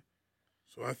saying?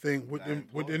 So I think what them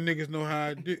niggas know how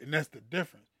to do, and that's the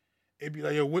difference. It'd be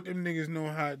like, yo, what them niggas know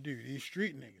how to do? These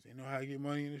street niggas, they know how to get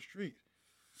money in the streets.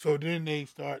 So then they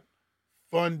start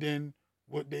funding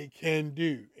what they can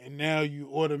do, and now you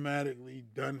automatically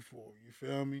done for. You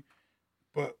feel me?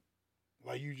 But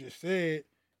like you just said,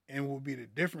 and will be the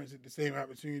difference if the same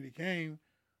opportunity came,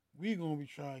 we gonna be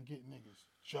trying to get niggas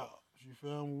jobs. You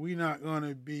feel me? We not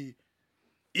gonna be,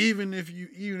 even if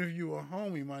you a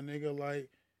homie, my nigga. Like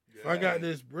if I got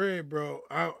this bread, bro,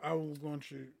 I was going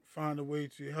to find a way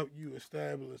to help you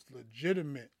establish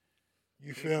legitimate.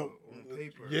 You feel?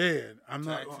 Paper, yeah, I'm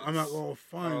not gonna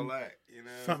fund all that, you know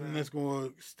something that's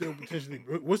gonna still potentially.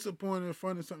 What's the point of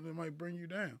funding something that might bring you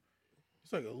down?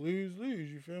 It's like a lose-lose.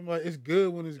 You feel me? Like it's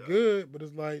good when it's good, but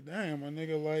it's like, damn, my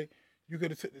nigga, like you could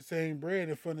have took the same bread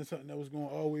and funded something that was gonna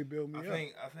always build me up.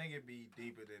 I think it'd be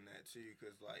deeper than that too,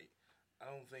 because like I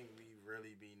don't think we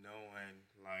really be knowing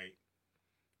like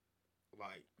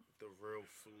the real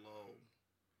flow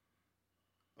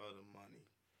of the money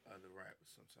of the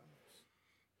rappers sometimes.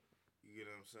 You get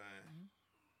what I'm saying?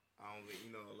 Mm-hmm. I don't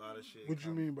think a lot of shit. What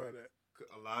you mean by that?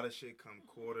 A lot of shit come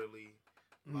quarterly.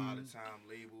 A lot of time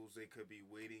labels, they could be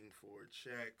waiting for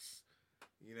checks.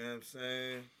 You know what I'm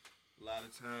saying? A lot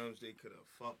of times they could have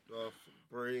fucked off some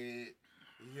bread.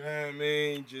 You know what I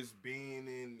mean? Just being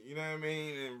in, you know what I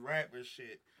mean? And rapper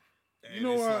shit. And you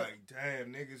know it's what? like,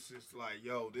 damn, niggas just like,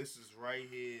 yo, this is right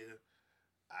here.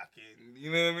 I can,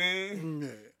 you know what I mean? Yeah.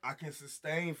 I can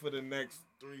sustain for the next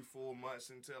 3-4 months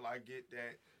until I get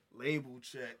that label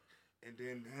check. And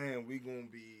then, damn, we gonna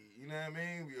be, you know what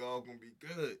I mean? We all gonna be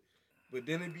good. But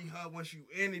then it be hard once you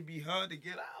in, it be hard to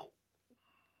get out.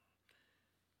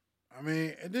 I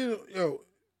mean, and then, yo,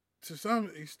 to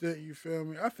some extent, you feel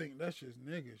me? I think that's just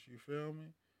niggas, you feel me?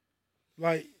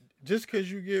 Like, just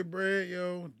because you get bread,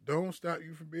 yo, don't stop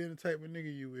you from being the type of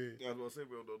nigga you is. I was gonna say,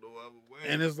 bro, don't know other way.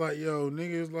 And it's like, yo,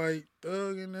 niggas like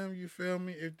Thug and them, you feel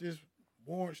me? If this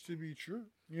warrants to be true.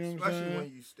 You know what I'm especially saying?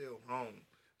 when you still home.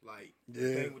 Like, the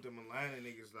Yeah. thing with them Atlanta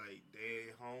niggas, like,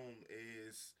 their home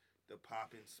is the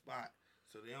popping spot.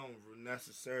 So they don't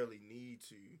necessarily need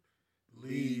to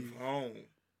leave home.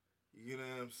 You know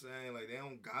what I'm saying? Like, they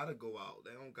don't gotta go out.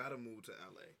 They don't gotta move to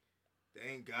LA. They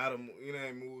ain't gotta,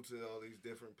 move to all these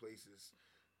different places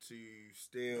to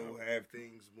still have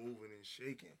things moving and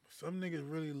shaking. Some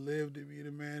niggas really live to be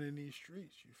the man in these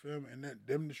streets. You feel me? And that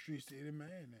them the streets they the man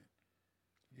in.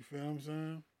 You feel what I'm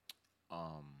saying?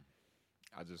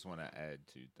 I just want to add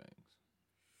two things.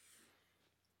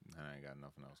 I ain't got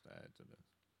nothing else to add to this.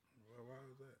 Why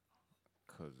is that?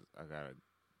 Cause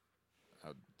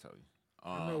I'll tell you.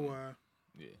 I know why.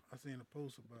 Yeah. I seen a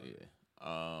post about it. Yeah.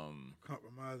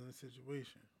 Compromising the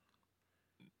situation.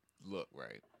 Look,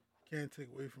 right. Can't take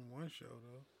away from one show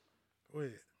though. Go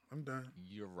ahead. I'm done.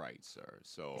 You're right, sir.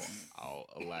 So I'll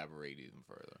elaborate even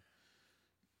further.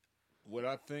 What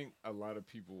I think a lot of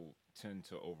people tend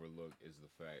to overlook is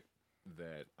the fact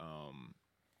that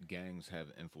gangs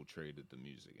have infiltrated the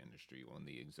music industry on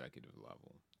the executive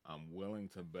level. I'm willing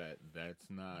to bet that's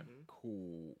not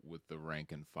cool with the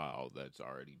rank and file that's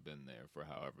already been there for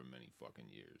however many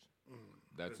fucking years.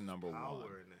 That's number one.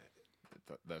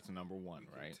 That's number one,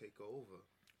 right? Take over.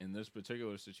 In this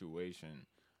particular situation,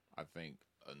 I think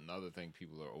another thing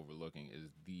people are overlooking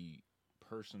is the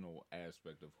personal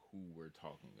aspect of who we're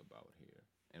talking about here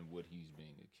and what he's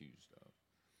being accused of.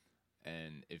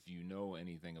 And if you know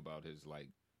anything about his like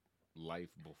life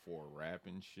before rap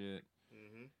and shit,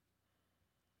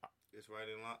 it's right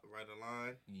in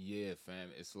line. Yeah, fam.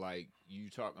 It's like you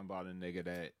talking about a nigga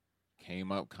that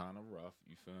came up kind of rough.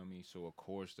 You feel me? So of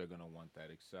course they're gonna want that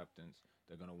acceptance.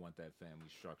 They're gonna want that family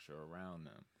structure around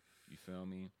them. You feel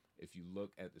me? If you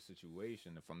look at the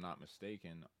situation, if I'm not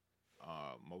mistaken,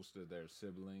 most of their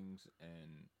siblings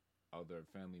and other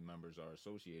family members are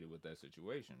associated with that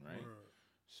situation, right?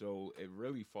 So it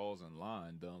really falls in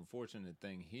line. The unfortunate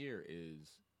thing here is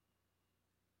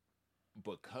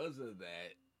because of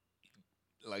that,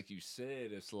 like you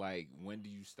said, it's like, when do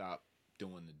you stop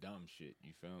doing the dumb shit?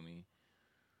 You feel me?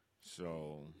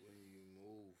 So when you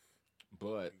move,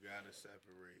 but you gotta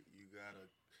separate. You gotta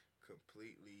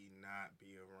completely not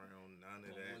be around none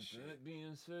of that shit. That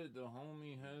being said, the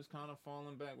homie has kind of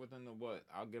fallen back within the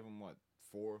I'll give him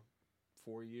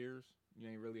 4 years. You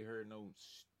ain't really heard no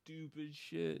stupid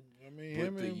shit. I mean, but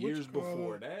him the and years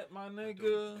before that, my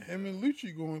nigga, him and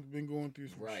Lucci been going through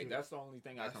some right. shit. That's the only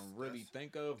thing I can really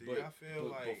think of. But I feel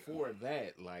like before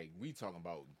that, like, we talking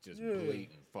about just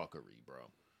blatant fuckery, bro.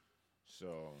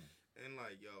 So and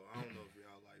like, yo, I don't know if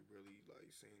y'all like really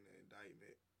like seen the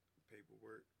indictment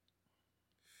paperwork.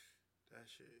 That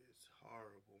shit is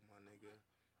horrible, my nigga.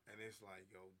 And it's like,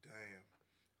 yo, damn.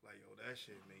 Like, yo, that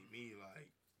shit made me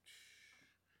like,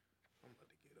 I'm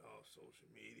about to get off social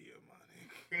media, my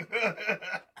nigga.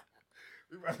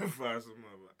 We about to find some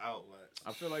other outlets.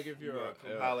 I feel like if you're an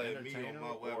entertainer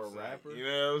or a rapper, you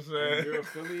know what I'm saying? And you're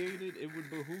affiliated, it would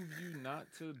behoove you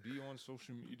not to be on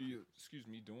social media,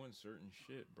 doing certain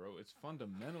shit, bro. It's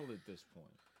fundamental at this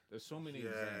point. There's so many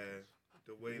examples.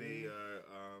 The way they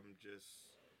are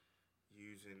just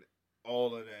using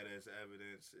all of that as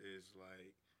evidence is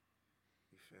like,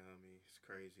 you feel me? It's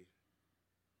crazy.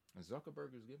 And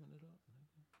Zuckerberg is giving it up.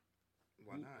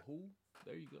 Why not? Who?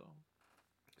 There you go.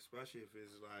 Especially if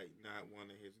it's like not one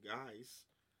of his guys.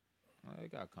 They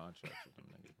got contracts with them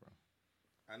niggas, bro.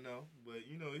 I know, but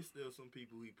you know, it's still some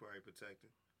people he probably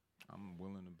protecting. I'm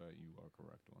willing to bet you are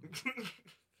correct on that.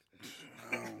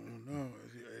 I don't know.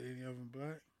 Is any of them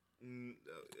black? I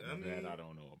mean, that I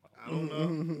don't know about. I don't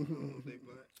know if they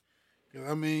black. Cause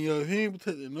I mean, yo, if he ain't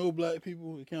protecting no black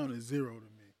people, it counted 0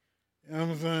 to me. You know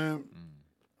what I'm saying?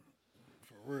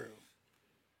 For real.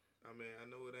 I mean, I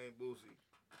know it ain't Boosie.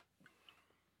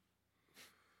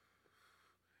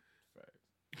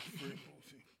 Free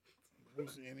Boosie.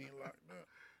 Boosie ain't even locked up.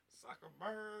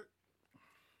 Zuckerberg.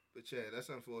 But yeah, that's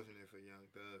unfortunate for Young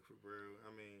Thug, for real.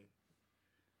 I mean,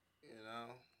 you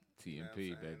know.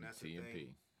 TMP, you know baby. that's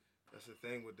TMP. That's the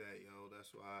thing with that, yo.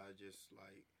 That's why I just,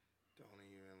 like, don't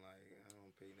even, like, I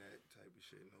don't pay that type of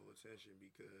shit no attention,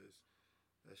 because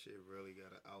that shit really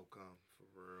got an outcome, for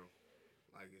real.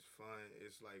 Like, it's fun.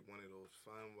 It's like one of those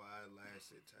fun while it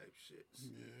lasted type shits.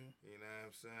 Yeah. You know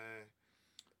what I'm saying?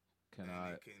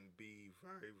 It can be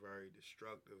very, very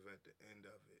destructive at the end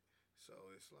of it. So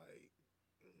it's like,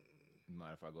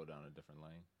 mind if I go down a different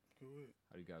lane? Go ahead.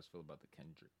 How do you guys feel about the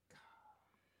Kendrick?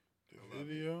 The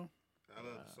video? I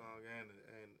love the song and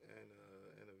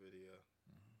the video.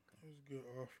 It was a good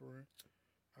offering.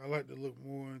 I like to look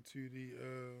more into the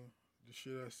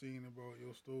shit I seen about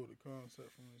Yo stole the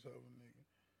concept from this other nigga.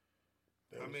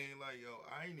 I mean, like, yo,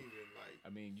 I ain't even like. I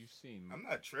mean, you've seen. I'm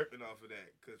not tripping off of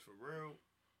that, cause for real,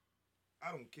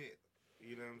 I don't care.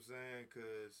 You know what I'm saying?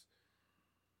 Cause,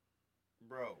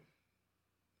 bro,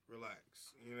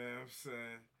 relax. You know what I'm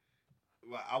saying?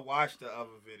 Like, I watched the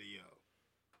other video.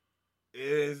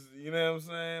 You know what I'm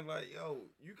saying? Like, yo,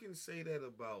 you can say that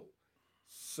about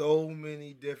so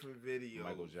many different videos.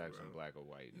 Michael Jackson, bro. Black or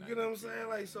White. You know what I'm saying?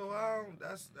 Like, so I don't.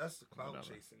 That's the clout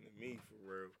Whatever. chasing to me, for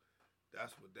real.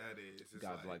 That's what that is. It's You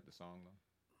guys like the song though?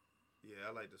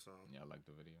 Yeah, I like the song. Yeah, I like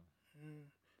the video. Yeah,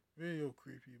 video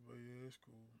creepy, but yeah, it's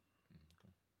cool.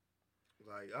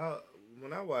 Like,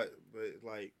 when I watch, but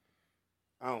like,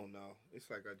 I don't know.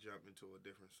 It's like I jump into a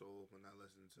different soul when I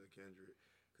listen to Kendrick,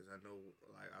 because I know,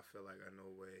 like, I feel like I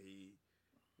know where he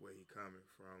coming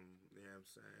from. You know what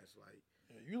I'm saying? It's like,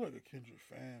 yeah, you like a Kendrick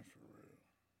fan for real.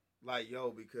 Like, yo,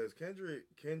 because Kendrick,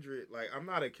 like, I'm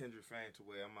not a Kendrick fan to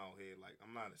where I'm out here, like,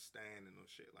 I'm not a stan and no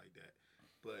shit like that.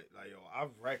 But, like, yo,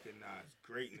 I've recognized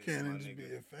greatness. You can't in my just nigga.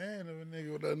 be a fan of a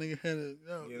nigga with that nigga headed.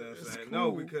 No, You know what I'm saying? cool. No,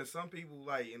 because some people,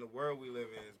 like, in the world we live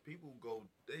in, people go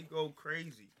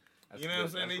crazy. That's You know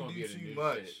what I'm saying? They gonna do be the too new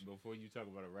much. shit. Before you talk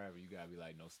about a rapper, you gotta be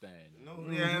like, no stand. No,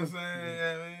 you know what I'm saying?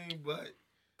 I mean, but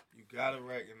you gotta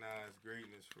recognize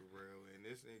greatness for real. And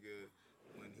this nigga,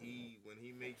 when he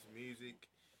makes music,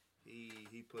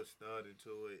 he puts thought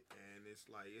into it, and it's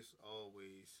like it's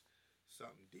always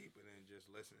something deeper than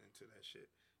just listening to that shit.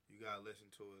 You gotta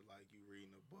listen to it like you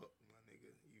reading a book, my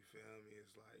nigga. You feel me?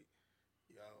 It's like,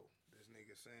 yo, this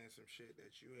nigga saying some shit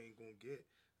that you ain't gonna get.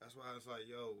 That's why it's like,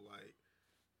 yo, like,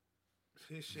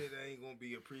 his shit ain't gonna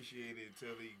be appreciated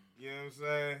until he, you know what I'm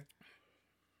saying?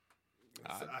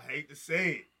 I hate to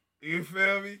say it. You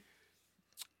feel me?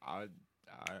 I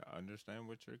understand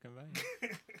what you're conveying.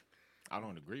 I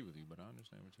don't agree with you, but I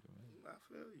understand what you're conveying. I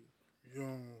feel you. You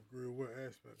don't agree with what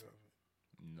aspect of it?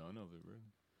 None of it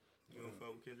really. You don't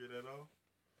fuck with Kendrick at all?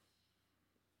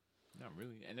 Not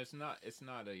really, and it's not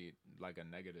a like a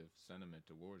negative sentiment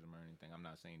towards him or anything. I'm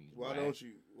not saying he's Why whack. don't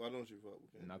you fuck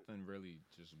with Kendrick? Nothing really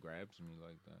just grabs me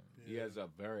like that. Yeah. He has a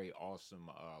very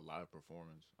awesome live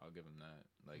performance. I'll give him that.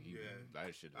 Like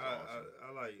that shit is awesome.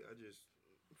 I just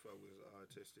fuck with his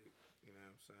artistic. You know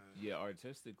what I'm saying? Yeah,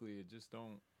 artistically, it just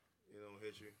don't. It don't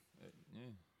hit you.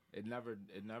 It never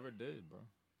did, bro.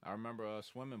 I remember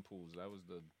Swimming Pools. That was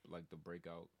the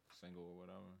breakout single or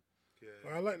whatever. Yeah.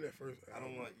 Well, I like that first album. I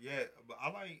don't like, but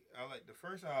I like the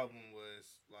first album was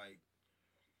like,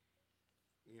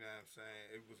 you know what I'm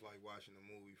saying? It was like watching a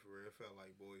movie for real. It felt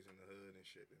like Boys in the Hood and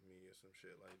shit to me or some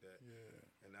shit like that.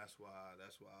 Yeah. And that's why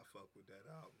I fuck with that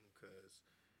album, because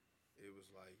it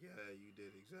was like, yeah, you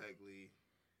did exactly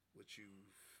what you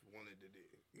wanted to do.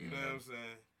 You know what I'm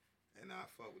saying? And I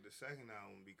fuck with the second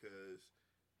album because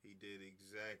he did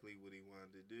exactly what he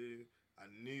wanted to do. I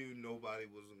knew nobody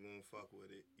wasn't gonna fuck with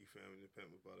it. You feel me? The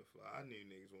Pimp a Butterfly. I knew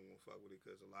niggas wasn't gonna fuck with it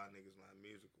because a lot of niggas not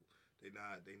musical. They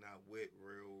not with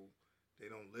real.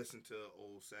 They don't listen to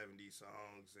old 70s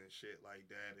songs and shit like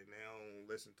that, and they don't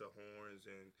listen to horns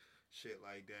and shit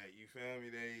like that. You feel me?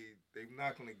 They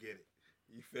not gonna get it.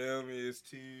 You feel me? It's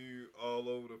too all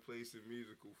over the place in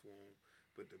musical form.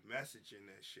 But the message in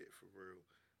that shit for real,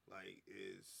 like,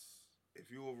 is if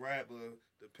you a rapper,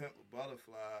 the Pimp a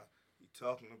Butterfly, you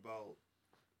talking about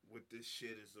what this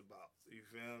shit is about. You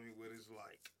feel me? What it's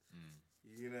like.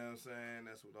 You know what I'm saying?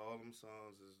 That's what all them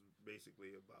songs is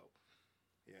basically about.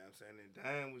 You know what I'm saying? And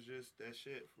Dime was just that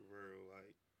shit for real.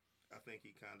 Like, I think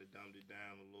he kind of dumbed it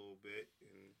down a little bit,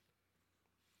 and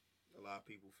a lot of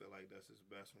people feel like that's his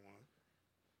best one.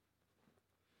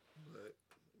 But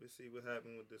let's see what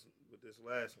happened with this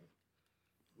last one.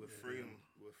 With freedom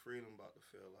about to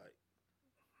feel like.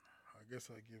 I guess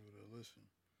I'll give it a listen.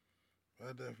 But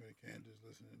I definitely can't just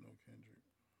listen to no Kendrick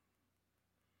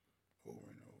over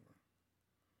and over.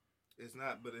 It's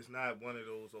not one of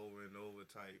those over and over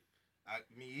type.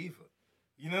 Me either.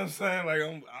 You know what I'm saying? Like,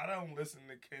 I don't listen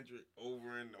to Kendrick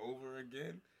over and over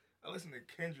again. I listen to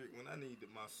Kendrick when I need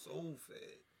my soul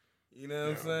fed. You know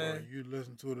what I'm saying? Bro, you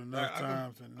listen to it enough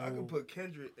times to know. I can put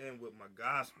Kendrick in with my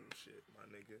gospel shit, my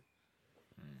nigga.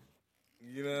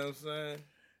 You know what I'm saying?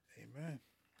 Amen.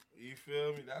 You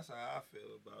feel me? That's how I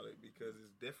feel about it, because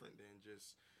it's different than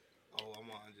just, I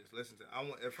want to just listen to.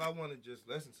 If I want to just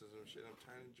listen to some shit, I'm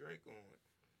turning Drake on,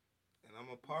 and I'm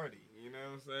a party. You know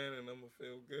what I'm saying? And I'm gonna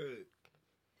feel good.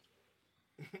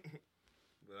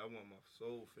 But I want my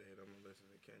soul fed. I'm gonna listen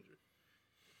to Kendrick,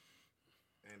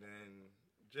 and then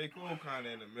J. Cole kind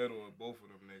of in the middle of both of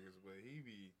them niggas, but he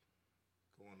be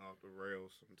going off the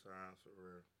rails sometimes for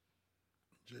real.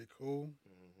 J. Cole.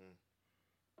 Mm-hmm.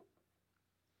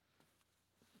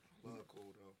 Love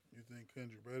Cole though. You think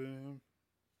Kendrick better than him?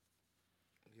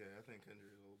 Yeah, I think Kendrick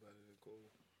is a little better than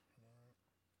Cole.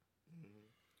 Mm-hmm.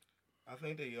 I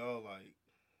think they all like.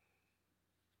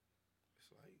 It's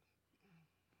like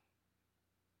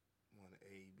one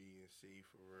A, B, and C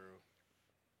for real.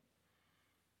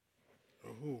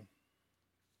 Or who?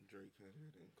 Drake,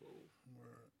 Kendrick, and Cole.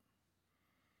 Word.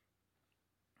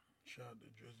 Shout out to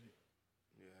Drizzy.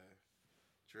 Yeah.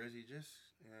 Drizzy, just,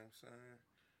 you know what I'm saying?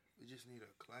 We just need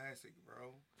a classic,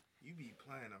 bro. You be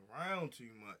playing around too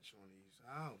much on these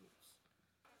albums.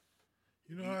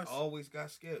 You know, He always got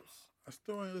skips. I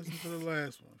still ain't listened to the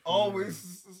last one.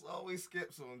 It's always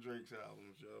skips on Drake's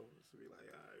albums, yo. So be like,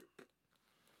 all right,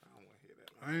 I don't want to hear that.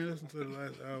 I ain't listened to the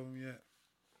last album yet.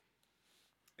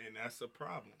 And that's a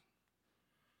problem.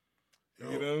 Yo,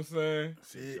 You know what I'm saying?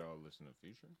 See, Y'all listen to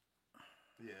Future?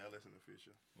 Yeah, I listen to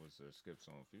Future. Was there skips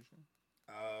on Future?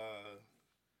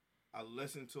 I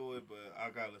listen to it, but I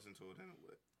gotta listen to it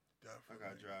anyway. definitely. I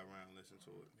gotta drive around and listen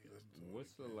to it. Listen to it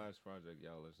What's the again. last project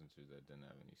y'all listened to that didn't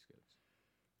have any skips?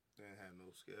 Didn't have no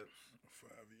skips.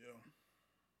 5-Yo.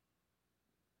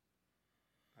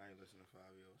 I ain't listen to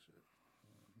 5-Yo shit.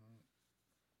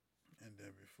 And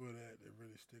then before that, they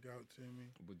really stick out to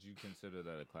me. Would you consider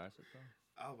that a classic though?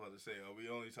 I was about to say, are we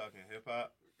only talking hip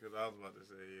hop? Because I was about to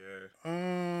say, yeah,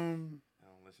 I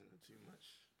don't listen to too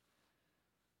much.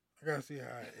 I gotta see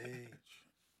how I age,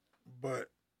 but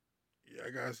yeah, I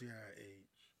gotta see how I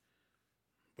age.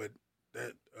 But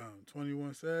that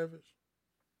 21 Savage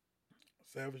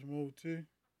Mode 2,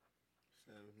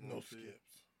 no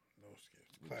skips, no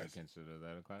skips. Would Classic, you consider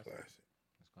that a classic? classic,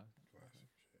 That's classic. classic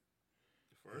shit.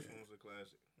 The first Yeah. one was a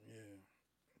classic. Yeah,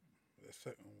 the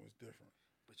second one was different.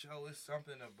 But yo, it's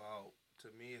something about,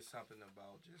 to me, it's something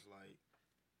about just like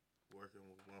working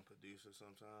with one producer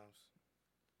sometimes.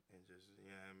 And just, you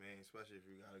know what I mean? Especially if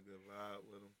you got a good vibe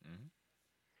with them. Mm-hmm.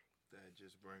 That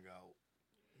just bring out,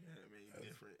 you know what I mean, That's-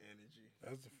 different energy.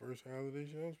 That's the first Holiday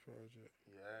Shows project.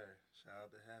 Yeah, shout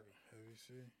out to Heavy. Heavy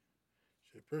C.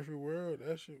 Shit, Perfect World,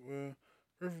 that shit, well,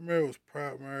 Perfect World was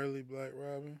primarily Black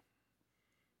Robin,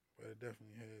 but it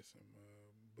definitely had some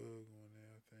bug on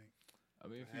there, I think.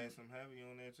 I mean, It had some Heavy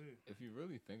on there too. if you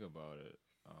really think about it,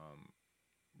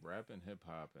 rap and hip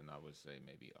hop, and I would say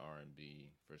maybe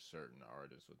R&B for certain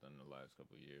artists within the last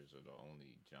couple of years are the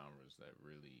only genres that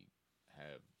really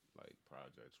have like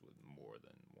projects with more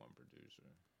than one producer.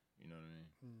 You know what I mean?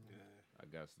 Yeah. I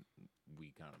guess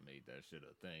we kind of made that shit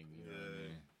a thing. You know what I Yeah.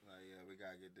 mean? Like, yeah, we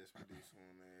gotta get this producer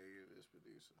on there, get this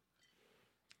producer.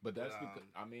 But that's But, because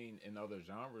I mean, in other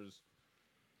genres,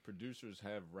 producers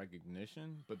have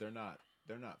recognition, but they're not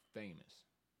famous.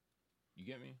 You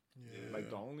get me? Yeah.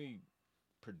 Like the only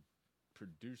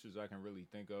producers I can really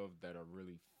think of that are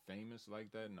really famous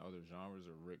like that in other genres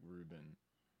are Rick Rubin.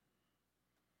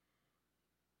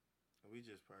 We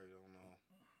just probably don't know.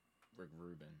 Rick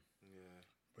Rubin, Yeah.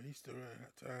 But he still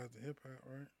got ties to hip hop,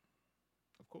 right?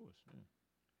 of course. Yeah.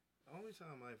 The only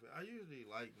time I usually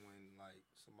like when like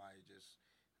somebody just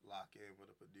lock in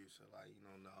with a producer, like, you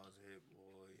know, Nas Hit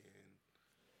Boy, and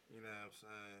you know what I'm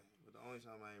saying. But the only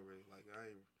time I ain't really like,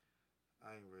 I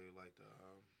ain't really like that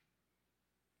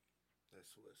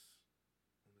Swiss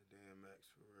on the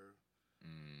DMX for real.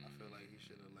 I feel like he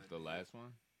should have let the last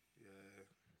one. Yeah.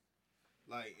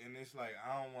 Like, and it's like,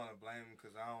 I don't want to blame him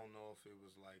because I don't know if it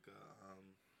was like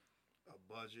a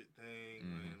budget thing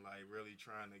and like really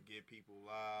trying to get people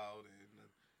loud and the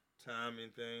timing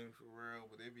thing for real.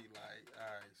 But they be like,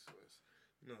 all right, Swiss.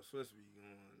 You know, Swiss be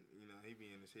going, you know, he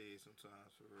be in his head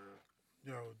sometimes for real.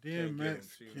 Yo, Can't give him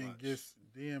DMX too can much.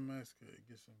 DMX could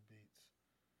get some beats.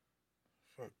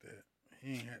 Fuck that.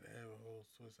 He ain't had to have a whole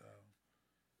Swiss album.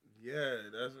 Yeah,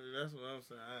 that's what I'm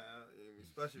saying.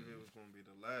 Especially if it was gonna be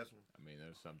the last one. I mean,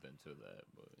 there's something to that,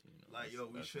 but you know, Like, yo,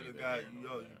 we that's should have neither got, here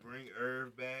nor you there. bring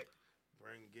Irv back,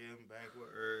 get him back with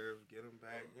Irv, get him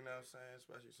back, you know what I'm saying?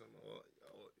 Especially some,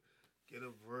 get a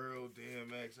real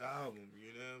DMX album, you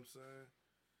know what I'm saying?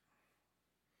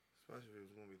 Especially if it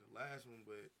was gonna be the last one,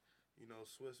 but, you know,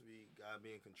 Swiss gotta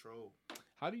be in control.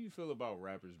 How do you feel about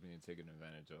rappers being taken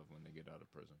advantage of when they get out of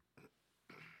prison?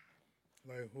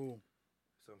 Like who?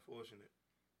 It's unfortunate.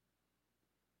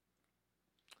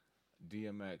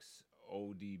 DMX,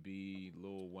 ODB,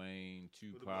 Lil Wayne,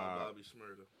 What about Tupac, Bobby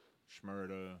Shmurda?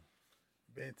 Shmurda.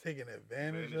 Been taken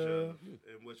advantage Advantage of?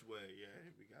 in which way? Yeah,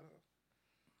 we gotta.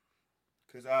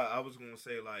 Cause I was gonna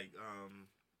say like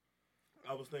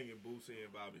I was thinking Boosie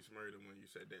and Bobby Shmurda when you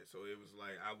said that, so it was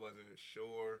like I wasn't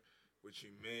sure what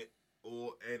you meant,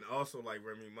 and also like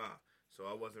Remy Ma, so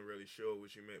I wasn't really sure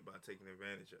what you meant by taking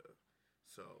advantage of.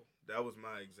 So that was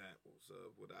my examples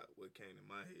of what came to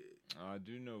my head. I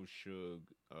do know Suge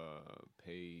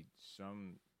paid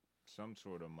some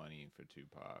sort of money for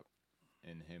Tupac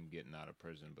and him getting out of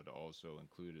prison, but also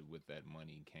included with that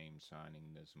money came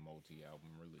signing this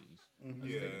multi-album release. Mhm.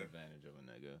 That's Yeah. taking advantage of a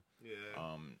nigga.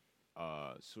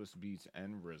 Yeah. Swiss Beats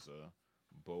and RZA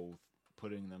both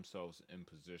putting themselves in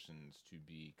positions to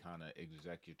be kind of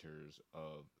executors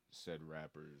of said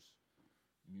rappers'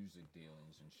 music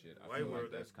dealings and shit. I White feel world,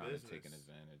 like that's that's kind of business. taken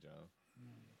advantage of.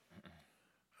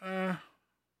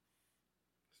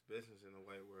 It's business in the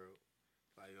white world.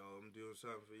 Like, oh, I'm doing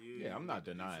something for you. Yeah, I'm you not need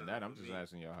to do denying something that. I'm for just me.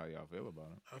 asking y'all how y'all feel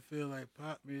about it. I feel like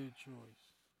Pop made a choice.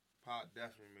 Pop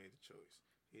definitely made the choice.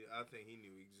 I think he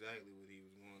knew exactly what he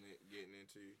was getting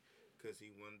into because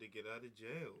he wanted to get out of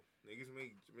jail. Niggas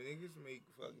make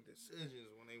fucking decisions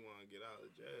when they want to get out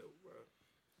of jail, bro.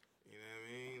 You know what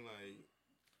I mean? Like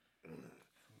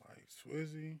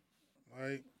Swizzy,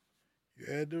 like you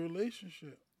had the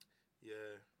relationship.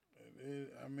 Yeah.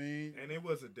 And it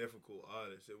was a difficult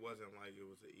artist. It wasn't like it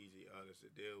was an easy artist to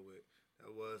deal with.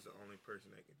 That was the only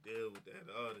person that could deal with that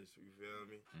artist. You feel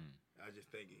me? I just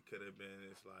think it could have been.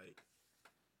 It's like,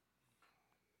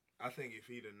 I think if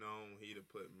he'd have known, he'd have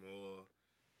put more.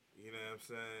 You know what I'm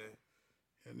saying?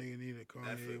 that nigga needed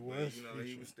Kanye Effort, West. but,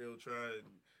 he was still trying.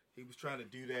 He was trying to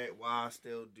do that while I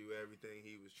still do everything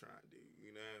he was trying to do.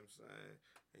 You know what I'm saying?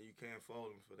 And you can't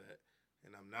fault him for that.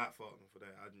 And I'm not faulting for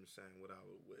that. I'm just saying what I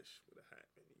would wish would have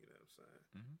happened. You know what I'm saying?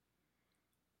 Mm-hmm.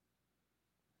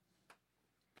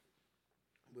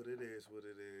 But it is what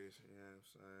it is. You know what I'm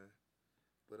saying?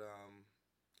 But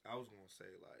I was gonna say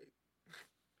like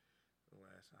the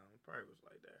last album probably was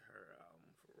like that her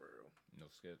album for real. No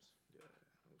skips. Yeah,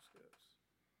 no skips.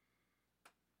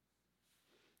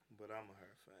 But I'm a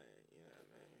her fan. You know what I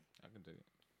mean? I can dig it.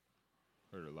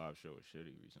 Heard a live show with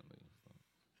Shitty recently.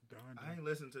 I ain't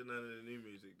listened to none of the new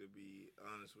music, to be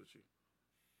honest with you.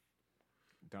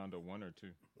 Down to 1 or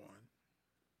 2. One.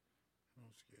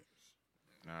 No skips.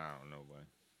 I don't know, boy.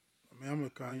 I mean, I'm a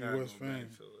I Kanye gotta West go back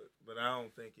fan. to it, but I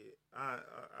don't think it. I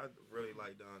really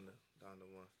like Donda 1.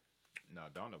 No,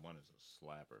 Down to 1 is a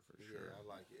slapper for sure. Yeah, I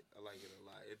like it. I like it a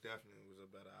lot. It definitely was a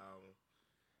better album.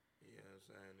 You know what I'm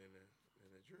saying?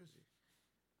 Than the Drizzy.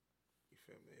 You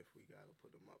feel me? If we gotta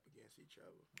put them up against each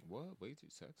other. What? Way too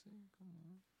sexy? Come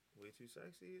on. Way Too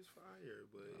Sexy is fire,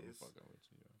 but I'm it's fucking with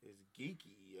you, yo. it's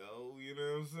geeky, yo. You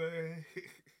know what I'm saying?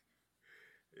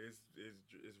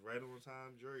 it's right on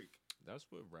time, Drake. That's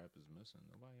what rap is missing.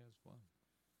 Nobody has fun.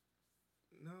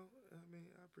 No, I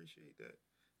mean I appreciate that.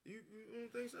 You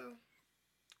don't think so?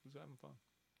 Who's having fun?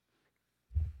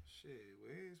 Shit,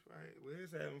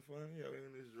 where's having fun? Yo,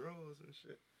 in his drawers and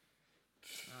shit.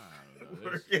 I don't know.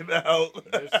 Working out.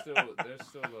 There's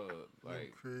still a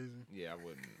like. Crazy. Yeah, I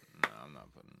wouldn't. No, I'm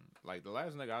not putting. Like the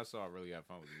last nigga I saw really have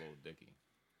fun was Lil Dicky.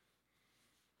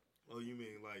 Oh, you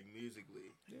mean like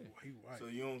musically? Yeah. He white. So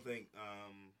you don't think?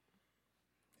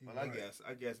 He Well, white.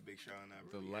 I guess Big Sean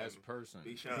not The really last having, person.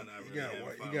 Big Sean not He really got having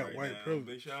white- he fun got right white now. privilege.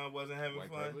 Big Sean wasn't having White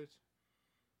fun. privilege.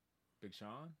 Big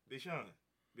Sean. Big Sean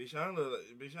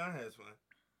has fun.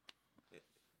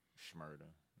 Schmurda.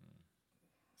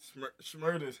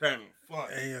 Schmurda's having fun.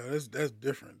 Hey, yo, that's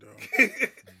different, though.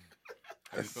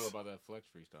 How do you feel about that flex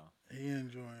freestyle? He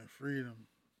enjoying freedom.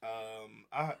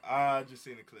 I just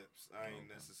seen the clips. I ain't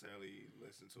necessarily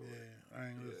listened to it. Yeah, I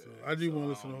ain't Yeah, listen. I do so want to I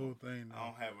listen to the don't- whole thing, I though.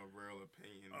 don't have a real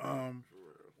opinion. For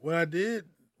real.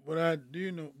 What I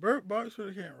do know, Burt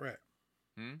Boxford can't rap.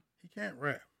 He can't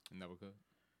rap. Never could.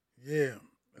 Yeah,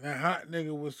 and that hot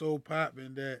nigga was so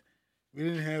popping that we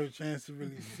didn't have a chance to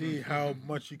really see how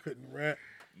much he couldn't rap.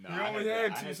 No, He I only to-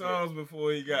 had I two to- songs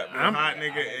before he got I'm- Hot I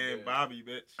Nigga had and to- Bobby,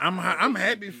 bitch. I'm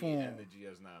happy for And the him.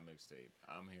 GS9 mixtape.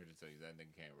 I'm here to tell you that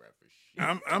nigga can't rap for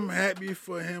shit. I'm happy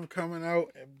for him coming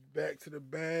out and back to the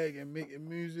bag and making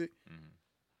music. Mhm.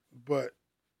 But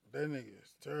that nigga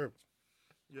is terrible.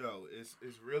 Yo, it's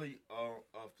really all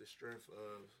off the strength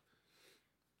of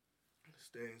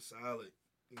staying solid.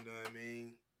 You know what I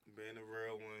mean? Being a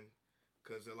real one.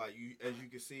 Cause like you, as you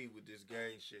can see with this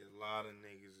gang shit, a lot of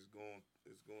niggas is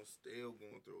still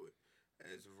going through it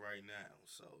as of right now.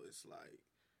 So it's like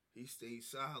he stayed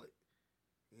solid.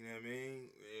 You know what I mean?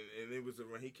 And it was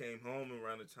when he came home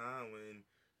around the time when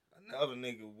another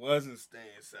nigga wasn't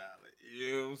staying solid.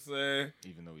 You know what I'm saying?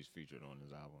 Even though he's featured on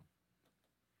his album.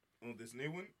 On this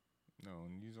new one, No,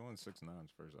 and he's on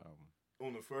 6ix9ine's first album.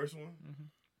 on the first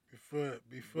one. Before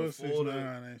Before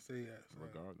 6ix9ine, I say that. So.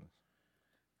 Regardless.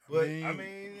 But I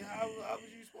mean, how was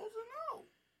you supposed to know?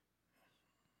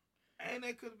 And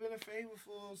that could have been a favor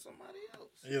for somebody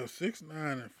else. Yo,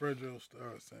 6ix9ine and Fredro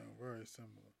Starr sound very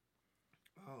similar.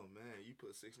 Oh man, you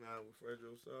put 6ix9ine with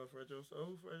Fredro Starr. Fredro Starr,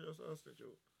 who Fredro Starr stitch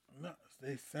with? No,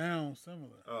 they sound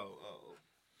similar. Oh.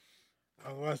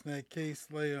 I was watching that K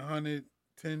Slay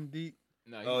 110 Deep.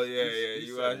 No, yeah. He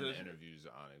You said watched in it? interviews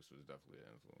that Onyx was definitely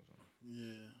an influence on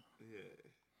him. Yeah.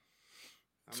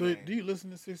 I So, mean, do you listen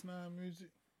to 6ix9ine music?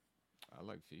 I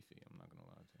like Fifi. I'm not gonna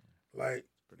lie to you. Like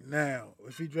now,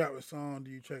 if he drop a song,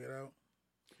 do you check it out?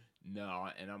 No,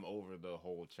 and I'm over the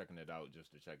whole checking it out just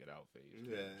to check it out phase.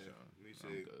 Yeah, so me I'm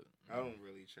too. good. I don't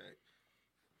really check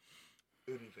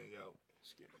anything out.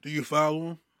 Do you follow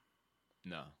him?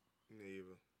 No.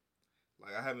 Neither.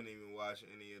 Like I haven't even watched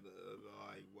any of the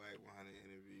like Wack 100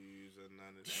 interviews or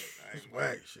none of that. This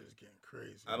Wack shit is getting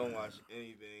crazy. I don't man. watch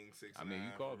anything 6ix9ine. I mean, you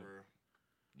called for him. real.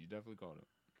 You definitely called it.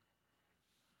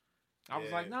 I was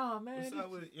Yeah. like, nah, man. What's up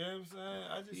with it? You know what I'm saying?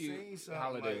 I just seen something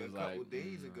Holiday like a was couple like,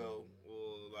 days ago,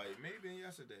 or like maybe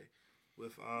yesterday,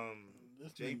 with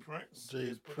This Jay nigga- Prince. Jay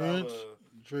just put Prince, out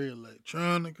Dre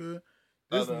Electronica.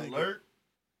 a, This an nigga, alert.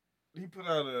 He put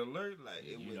out an alert like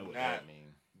Yeah, it you would know what not that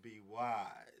mean. be wise.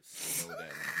 You know what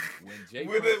that mean. When Jay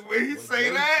When Prince, when he say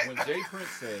that? when Jay Prince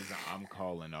says, "I'm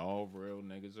calling all real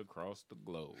niggas across the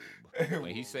globe,"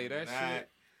 when he say that shit,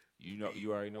 you know,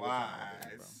 you already know what time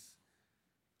it is, bro.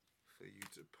 For you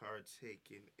to partake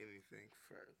in anything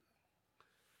further.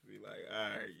 Be like, all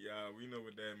right, y'all, we know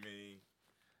what that mean.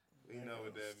 We know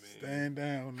what that means. stand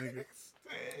down, nigga.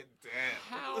 Stand down.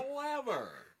 However,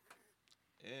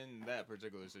 in that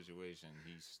particular situation,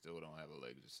 he still don't have a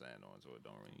leg to stand on, so it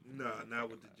don't really. Nah, not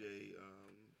with the J.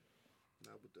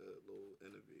 Not with the little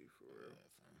interview for real.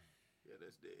 Yeah,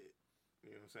 that's dead.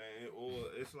 You know what I'm saying?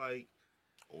 Or it's like,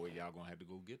 or y'all gonna have to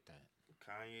go get that.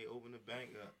 Kanye opened the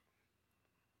bank up.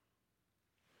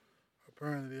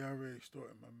 Apparently, they already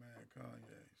extorted my man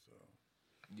Kanye. So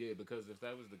Yeah, because if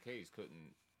that was the case,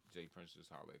 couldn't Jay Prince just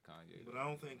holler at Kanye? But I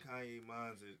don't think Kanye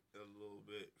minds it a little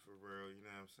bit for real. You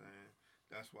know what I'm saying?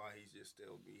 That's why he's just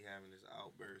still be having his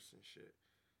outbursts and shit.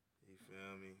 You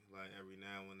feel me? Like every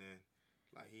now and then.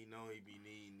 Like he know he be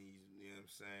needing these, you know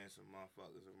what I'm saying, some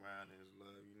motherfuckers around his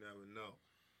love. You never know.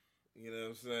 You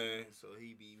know what I'm saying? So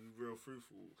he be real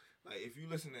fruitful. Like if you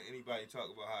listen to anybody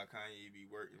talk about how Kanye be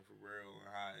working for real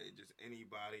and how just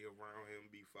anybody around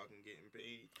him be fucking getting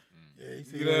paid. yeah, he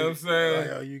said, You know what I'm saying?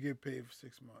 Like, oh, you get paid for 6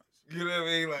 months. You know what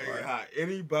I mean? Like Right. how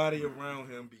anybody around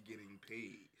him be getting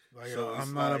paid. Like, So I'm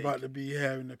it's not like- about to be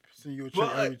having to send you a check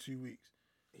But- every 2 weeks.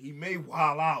 He may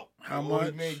wild out. How or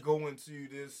much? He may go into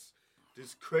this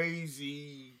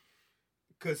crazy,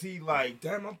 cause he like,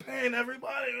 damn, I'm paying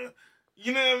everybody.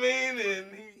 You know what I mean?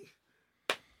 And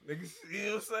he, niggas, you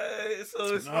know what I'm saying?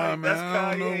 So it's Nah, like man, that's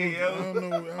I don't Kanye,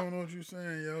 know, yo. I don't know what you're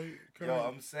saying, yo. Yo,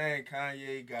 I'm saying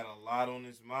Kanye got a lot on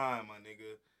his mind, my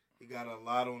nigga. He got a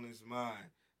lot on his mind,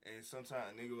 and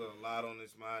sometimes nigga with a lot on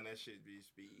his mind, that shit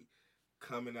be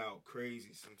coming out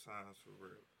crazy sometimes for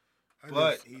real.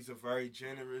 But he's a very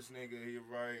generous nigga. He a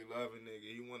very loving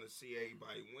nigga. He want to see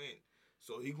everybody win.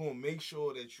 So he gonna make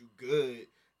sure that you good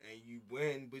and you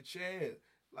win. But yeah,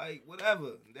 like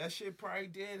whatever. That shit probably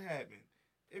did happen.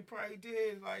 It probably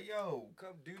did. Like, yo,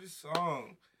 come do the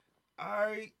song.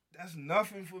 Alright, that's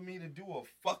nothing for me to do a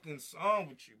fucking song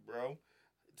with you, bro.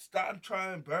 Stop trying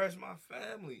to embarrass my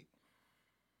family.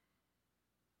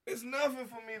 It's nothing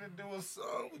for me to do a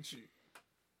song with you.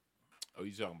 Oh,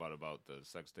 you talking about the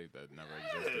sex tape that never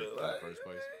existed in the first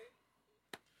place?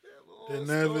 That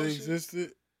never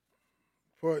existed.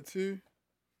 Part 2?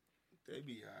 They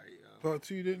be alright, yo. Part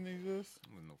 2 didn't exist?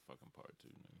 There's no fucking part 2,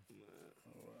 nigga.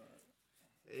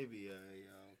 They be alright,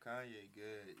 yo. Kanye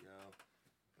good, yo.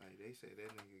 Like they say that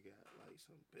nigga got like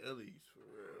some bellies for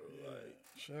real. Like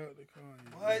Shout out to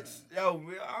Kanye. what?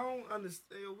 man. Yo, I don't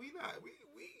understand. We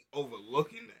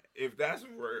overlooking that. If that's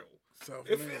real.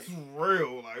 Self-made. If it's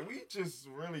real, like we just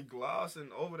really glossing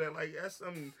over that, like that's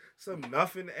some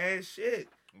nothing ass shit.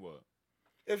 What?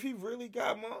 If he really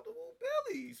got multiple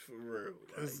bellies for real,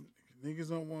 like, Because niggas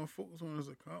don't want to focus on his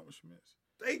accomplishments.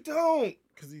 they don't.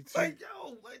 Because he Like yo,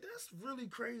 like that's really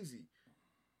crazy.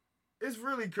 It's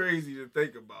really crazy to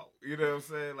think about. You know what I'm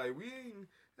saying? Like we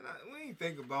ain't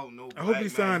think about no. I hope black he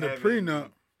signed man a having prenup.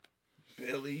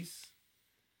 Bellies.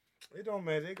 It don't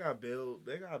matter. They got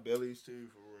bellies too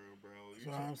for real, bro. You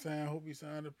So I'm saying I hope he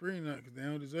signed a prenup because they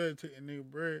don't deserve to take a nigga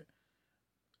bread.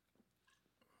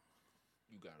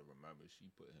 You gotta remember, she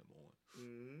put him on.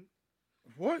 Mhm.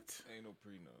 What? Ain't no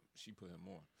prenup. She put him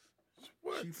on.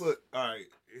 What? She put all right.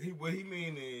 What he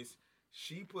mean is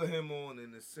she put him on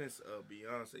in the sense of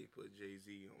Beyonce put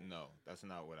Jay-Z on. No, that's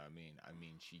not what I mean. I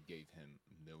mean, she gave him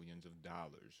millions of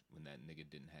dollars when that nigga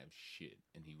didn't have shit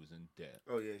and he was in debt.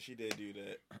 Oh yeah, she did do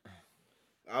that.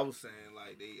 I was saying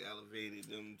like they elevated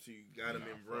them to got them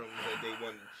in rooms that they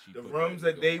wanted. She The put rooms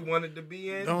that that nigga they on. wanted to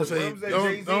be in. Don't the say rooms that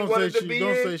don't Jay-Z don't wanted say to she be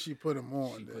don't in. say she put him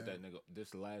on. She put then. that nigga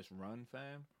this last run,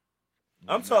 fam.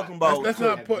 I'm would talking not- about That's to-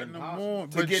 not have putting been him possible. on.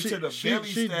 To But get she, to the she, Billy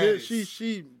she status. did.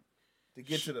 She to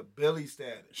get to the Billy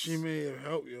status. She may have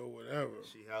helped you or whatever.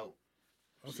 She helped.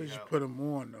 Don't She say she helped. put him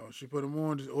on though. She put him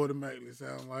on just automatically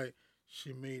sound like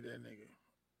she made that nigga.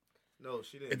 No,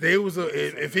 she didn't. If they was She a,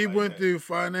 didn't if say he it like went that. through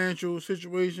financial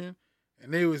situation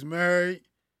and they was married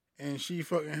and she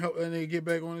fucking helped that nigga get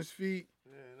back on his feet,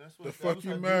 Yeah, that's what the that fuck was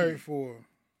you her married duty. for?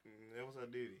 That was her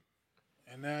duty.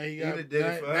 And now he He got done did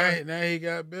it for her. now he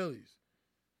got Billy's.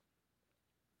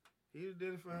 He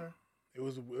did it for her. It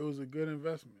was a good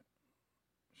investment.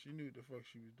 She knew what the fuck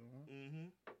she was doing.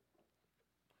 Mm-hmm.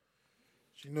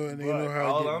 She know that nigga But know how to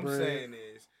all get I'm bread. saying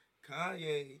is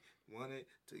Kanye wanted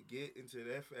to get into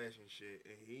that fashion shit,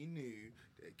 and he knew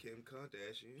that Kim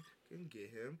Kardashian can get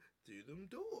him through them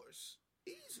doors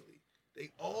easily.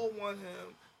 They all want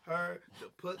her to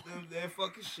put them that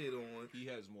fucking shit on. He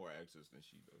has more access than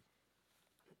she does.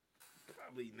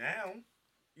 Probably now.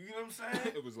 You know what I'm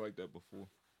saying? It was like that before.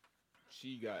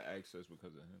 She got access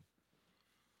because of him.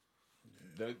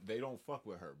 They don't fuck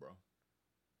with her, bro.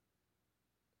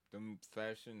 Them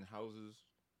fashion houses,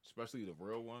 especially the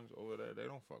real ones over there, they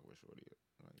don't fuck with Shorty.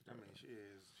 Like, I mean,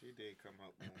 she did come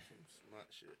up on some smut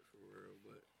shit for real,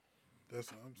 but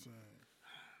That's what I'm saying.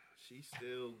 she's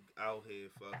still out here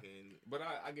fucking. but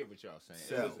I get what y'all saying.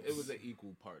 Sells. It was an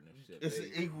equal partnership. It's They-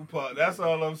 an equal part. That's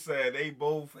all I'm saying. They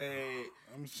both had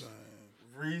I'm saying.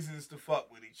 reasons to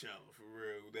fuck with each other for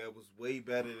real. That was way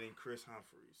better than Chris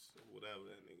Humphries or whatever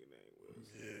that nigga name was.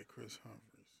 Yeah, Chris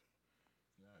Humphries.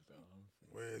 Not the Humphries.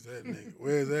 Where's that nigga?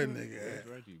 Where's that nigga Where's at?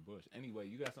 Reggie Bush? Anyway,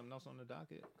 you got something else on the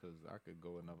docket? Because I could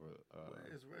go another.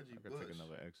 Where's Reggie I could Bush? take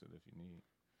another exit if you need.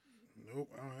 Nope,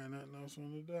 I don't have nothing else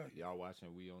on the dock. Y'all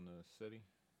watching We on the City?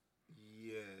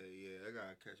 Yeah, I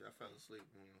gotta catch. I fell asleep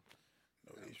on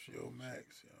No HBO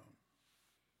Max, yo.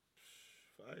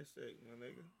 Fire Stick, my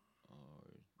nigga.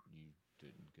 Or you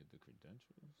didn't get the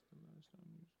credentials the last time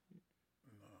you speak?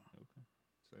 No. Okay.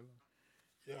 Say that.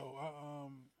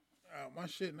 Yo, my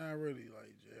shit not really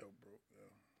like jailbroke, yo.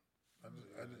 I just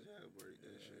Jailbreak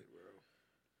that shit, bro.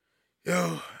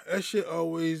 Yo, that shit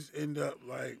always end up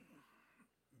like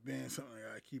being something I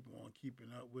gotta keep on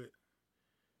keeping up with,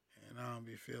 and I don't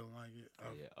be feeling like it.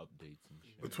 Oh, yeah, updates and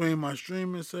shit. Between my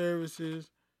streaming services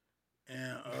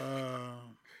and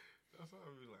That's how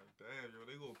I be like, damn, yo,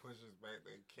 they gonna push us back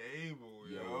to cable,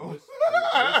 Yo, yo.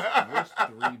 what's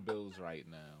 3 bills right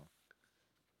now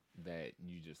that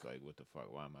you just like, what the fuck?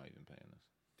 Why am I even paying this?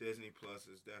 Disney Plus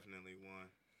is definitely one.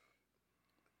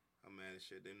 I'm mad as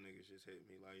shit. Them niggas just hit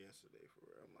me like yesterday for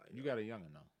real. I'm like, You yo, got a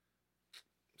youngin' though.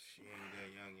 she ain't that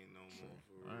youngin' no more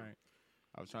for real. All right.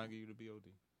 I was trying to get you the BOD.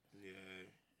 Yeah.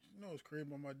 you know what's crazy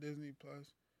about my Disney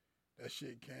Plus? That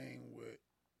shit came with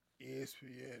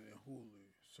ESPN and Hulu,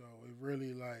 so it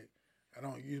really like I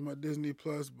don't use my Disney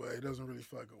Plus, but it doesn't really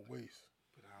feel like a waste.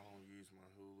 But I don't use my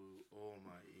Hulu or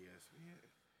my ESPN.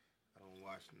 I don't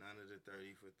watch none of the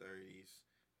 30 for 30s.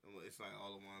 It's like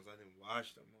all the ones I didn't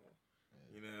watch them all.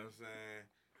 You know what I'm saying?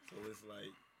 So it's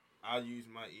like I'll use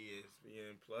my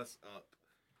ESPN Plus up,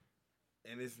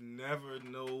 and it's never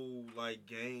no like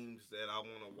games that I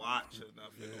want to watch or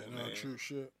nothing. Yeah, on no there. true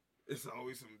shit. It's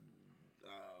always some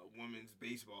women's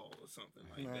baseball or something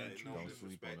like No, that. true. No Don't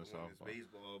sleep on disrespect the women's softball.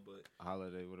 baseball, but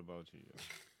Holiday, what about you? Yo?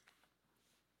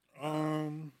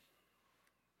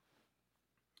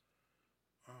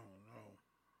 I don't know.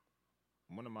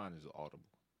 One of mine is Audible.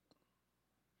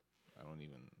 I don't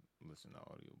even listen to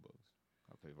audiobooks.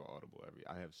 I pay for Audible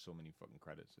I have so many fucking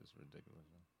credits. It's ridiculous.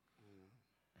 Man.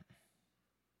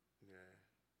 yeah.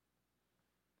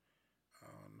 I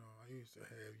don't know. I used to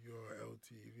have URL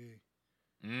TV.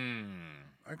 Mm.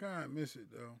 I kind of miss it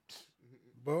though.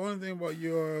 But one thing about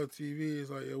URL TV is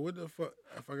like, yo, what the fuck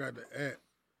if I got the app,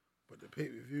 but the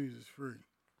pay-per-views is free?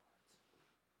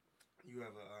 You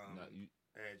have a No, you,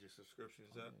 add your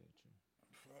subscriptions up.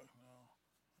 Fuck no.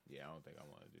 Yeah, I don't think I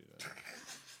want to do that.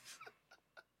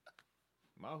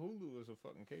 My Hulu is a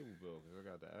fucking cable bill because I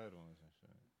got the add-ons and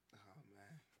shit. Oh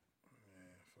man.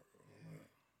 Man, fuck all that.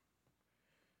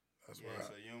 That's Yeah, why.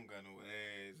 so you don't got no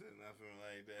ads or nothing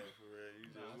like that for real. You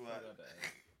just Nah, I still watch. got the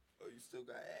ads. Oh, you still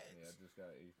got ads. Yeah, I just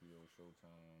got HBO,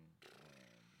 Showtime,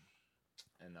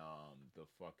 and the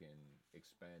fucking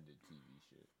expanded TV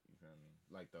shit. You feel me?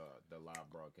 Like the live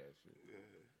broadcast shit. Yeah,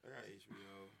 I got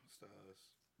HBO, Stars.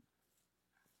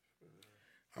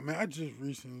 I mean, I just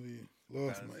recently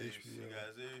lost Got my Zeus. HBO. You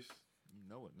got Zeus? You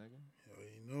know it, nigga. Yo,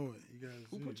 you know it. You got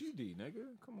Who put Zeus. you D, nigga?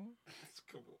 Come on.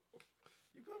 Come on.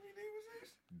 You put me name with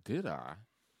Zeus? Did I?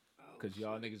 Oh, Because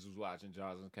y'all shit. niggas was watching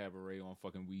Jocelyn Cabaret on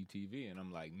fucking Weed TV, and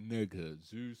I'm like, nigga,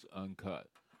 Zeus uncut.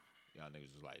 Y'all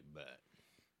niggas was like, bet.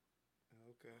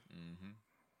 Okay. Mm-hmm.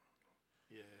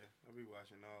 Yeah, I be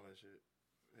watching all that shit.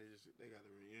 They got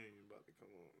a reunion about to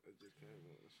come on. It just came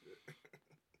on and shit.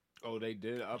 Oh, they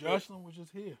did? Jocelyn was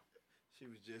just here. She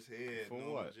was just here. For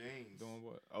Norma what? Jeans. Doing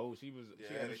what? Oh, she was. She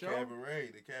Yeah, had a the show. cabaret.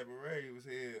 The cabaret was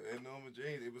here at Norma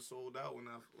Jeans. It was sold out when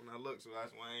I looked, so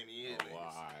that's why I ain't here. Oh,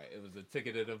 all right. It was a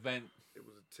ticketed event. It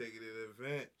was a ticketed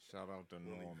event Shout out to on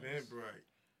Norman. Eventbrite.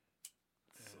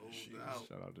 She Sold was out.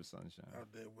 Shout out to Sunshine. out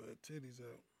there with her titties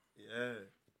out. Yeah.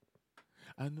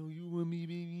 I know you and me,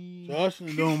 baby.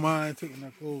 Jocelyn don't mind taking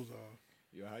her clothes off.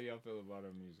 Yo, how y'all feel about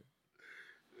her music?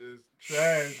 It's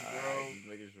trash, All bro. right, just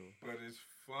making sure. But it's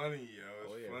funny, yo. It's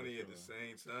Oh, yeah, funny for at the sure.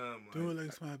 same time. Like, Do it like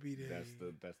it's my B-Day. That's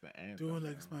the anthem. Do it like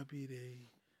man. it's my B-Day.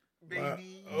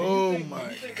 baby. Oh Do my you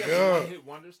think that's God. one-hit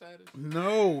wonder status?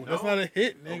 No, that's No? not a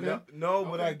hit, nigga. No,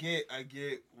 but Okay. I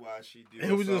get why she did.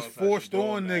 It was just forced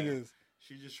on niggas.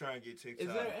 She just trying to get TikTok.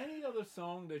 Is there any other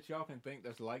song that y'all can think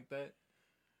that's like that?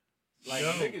 Like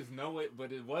No. niggas know it,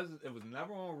 but it was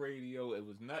never on radio. It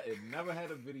never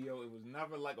had a video. It was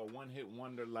never like a one-hit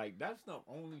wonder. Like that's the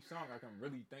only song I can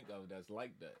really think of that's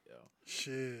like that, yo.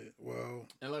 Shit. Well,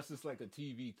 Unless it's like a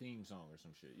TV theme song or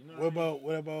some shit. You know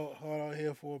what about Hard Out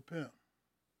Here for a Pimp?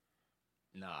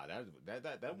 Nah,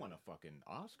 that won a fucking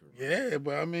Oscar. Man. Yeah,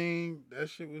 but I mean that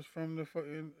shit was from the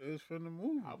fucking. It was from the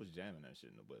movie. I was jamming that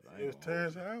shit in the whip. I It ain't was gonna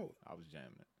hold Terrence you. Howard. I was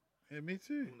jamming it. Yeah, me I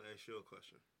too. want to ask you a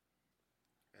question,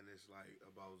 and it's like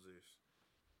about Zeus.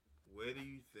 Where do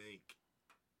you think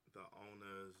the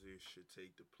owner of Zeus should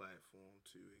take the platform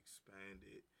to expand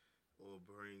it or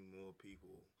bring more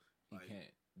people? He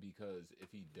can't, because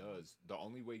if he does, the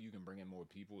only way you can bring in more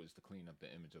people is to clean up the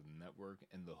image of the network,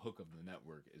 and the hook of the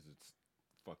network is it's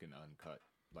fucking uncut,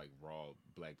 like raw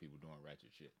black people doing ratchet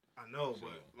shit. I know, So-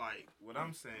 but like what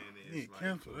I'm saying is, Yeah, like,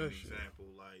 cancel for that shit. example,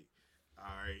 like, all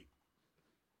right,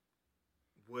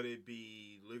 would it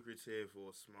be lucrative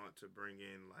or smart to bring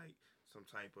in like some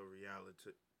type of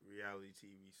reality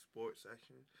TV sports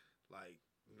section, like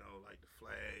like the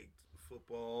flag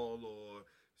football or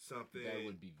something? That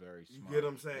would be very You smart. get what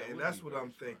I'm That saying? And would that's be what very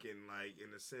I'm smart. thinking, like, in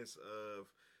the sense of,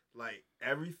 like,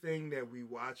 everything that we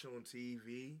watch on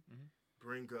TV, Mhm.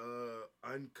 bring a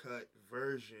uncut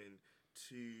version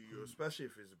to your, especially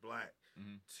if it's black,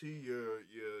 Mhm. to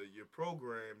your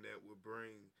program that would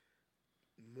bring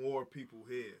more people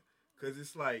here. Because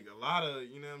it's like a lot of,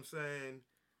 you know what I'm saying,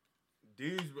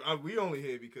 we only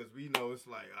here because we know it's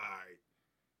like, all right,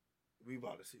 we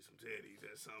about to see some titties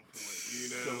at some point, you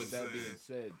know So what with I'm that saying? being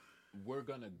said, we're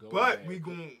gonna go. But there. we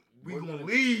We're gonna gonna-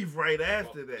 leave right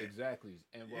after Well, that. Exactly,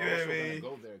 and we're You know also what I gonna mean?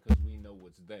 go there because we know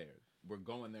what's there. We're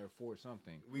going there for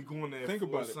something. We going there. Think for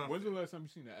about it. something. When's the last time you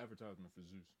seen an advertisement for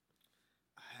Zeus?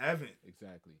 I haven't.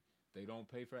 Exactly. They don't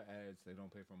pay for ads. They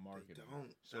don't pay for marketing.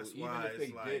 don't. So That's even why if they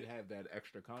it's like- did have that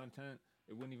extra content,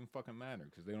 it wouldn't even fucking matter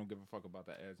because they don't give a fuck about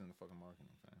the ads and the fucking marketing.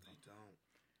 Fam. They don't.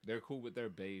 They're cool with their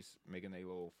base, making a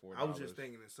little $4. I was just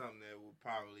thinking of something that would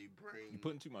probably bring You're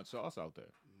putting too much sauce out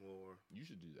there. more. You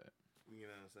should do that. You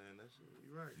know what I'm saying? That's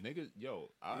you're right. Niggas,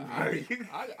 yo, Right.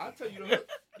 I tell you,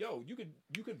 yo, you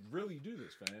could really do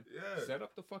this, fam. Yeah. Set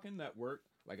up the fucking network,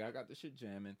 like I got the shit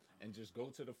jamming, and just go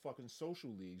to the fucking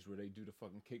social leagues where they do the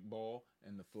fucking kickball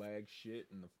and the flag shit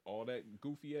and all that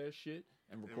goofy ass shit,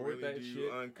 and And record really that do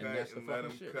shit, uncut and that's the let fucking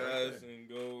them shit. cuss Right there. and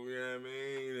go. You know what I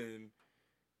mean? And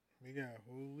We got a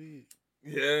whole league.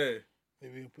 yeah,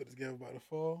 Maybe we can put this together by the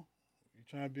fall. You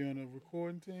trying to be on a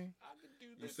recording team? I could do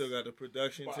you this still got the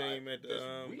production by team at this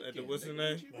the weekend, what's the nigga.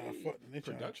 name? What you Nah, mean? fuck them. They trying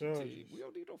to Production charge team. us. We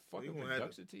don't need no fucking gonna have to-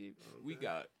 production team. We Okay.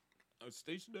 got a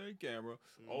stationary camera.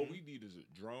 All Mhm. we need is a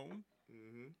drone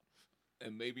Mm-hmm.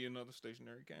 and maybe another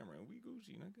stationary camera, and we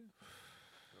Gucci, nigga.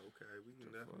 Okay, we can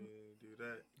The fuck? definitely do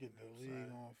that. Get the You know what I'm league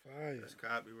saying? on fire. That's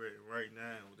copywritten right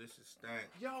now. This is stat.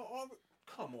 Y'all,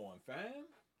 come on, fam.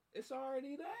 It's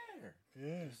already there.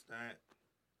 Yeah. Stat.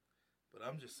 But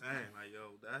I'm just saying, like,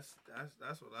 yo, that's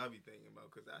what I be thinking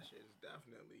about, because that shit is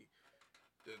definitely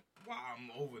why I'm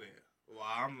over there.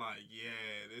 Why I'm like,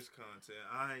 yeah, this content.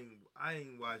 I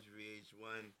ain't watched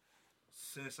VH1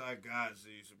 since I got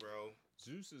Zeus, bro.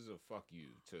 Zeus is a fuck you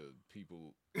to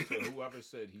people, to whoever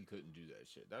said he couldn't do that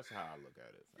shit. That's how I look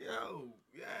at it, fam. Yo,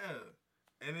 yeah.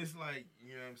 And it's like,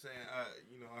 you know what I'm saying?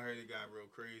 I heard it got real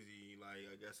crazy. Like,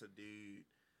 I guess a dude,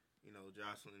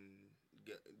 Jocelyn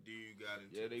dude got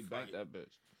into Yeah, they the banked fight. that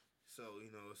bitch. So,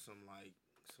 some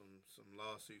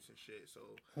lawsuits and shit.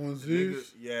 So On the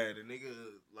Zeus? nigga, the nigga,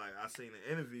 like, I seen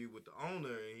an interview with the owner,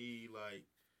 and he, like,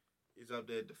 is up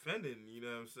there defending, you know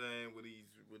what I'm saying,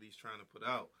 what he's trying to put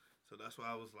out. So that's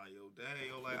why I was like, yo, dang,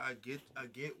 yo, like I get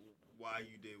why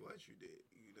you did what you did.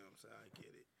 You know what I'm saying? I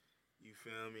get it. You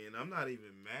feel me? And I'm not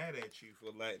even mad at you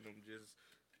for letting them just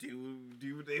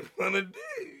do what they want to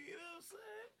do. You know what I'm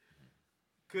saying?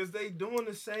 Because they doing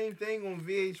the same thing on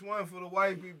VH1 for the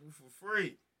white people for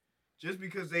free. Just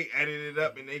because they edit it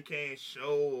up and they can't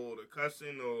show the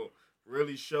cussing or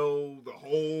really show the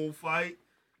whole fight,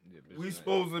 we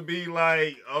supposed to be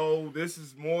like, oh, this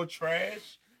is more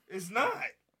trash? It's not.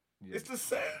 Yeah. It's the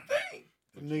same thing.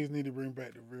 The niggas need to bring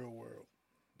back the real world.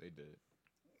 They did.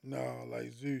 No,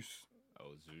 like Zeus.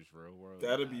 Oh, Zeus Real World.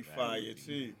 That'll be fire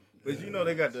too. But you know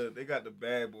they got the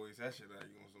bad boys. That shit like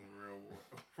on some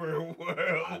real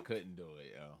world. I couldn't do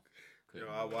it, yo.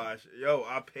 I watch. Yo,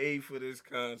 I paid for this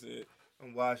content.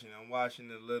 I'm watching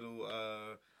the little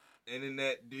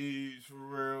internet dudes for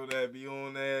real that be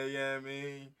on there. You know what I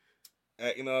mean?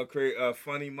 Acting all crazy.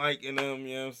 Funny Mike and them.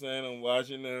 You know what I'm saying? I'm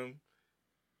watching them.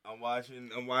 I'm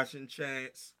watching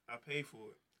Chance. I pay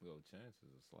for it. Yo, Chance is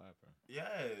a slapper. Yeah,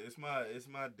 it's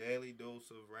my daily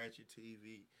dose of Ratchet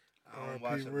TV. I don't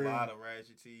watch a lot of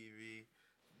Ratchet TV.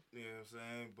 You know what I'm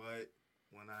saying? But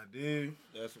when I do,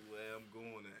 that's where I'm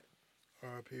going at.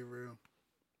 R.I.P. Real.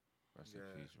 Rest in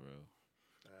peace, Real.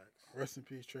 Facts. Rest in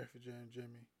peace, Traffic Jam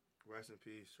Jimmy. Rest in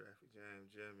peace, Traffic Jam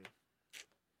Jimmy.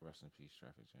 Rest in peace,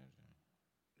 Traffic Jam Jimmy.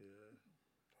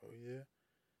 Yeah. Oh yeah.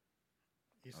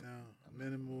 You sound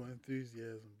minimal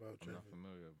enthusiasm about I'm Traffic. not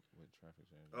familiar with Traffic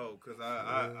Jam. Oh, because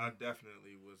I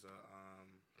definitely was a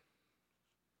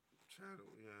channel,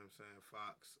 you know what I'm saying? A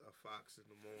Fox in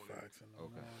the morning. Fox in the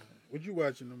morning. What you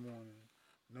watch in the morning?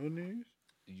 No news?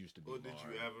 It used to be. Or did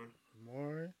you ever?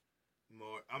 More?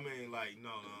 I mean, like,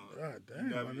 no. God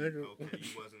damn, my nigga. Okay,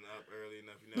 you wasn't up early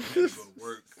enough. You never had to go to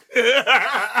work.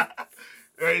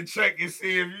 And check and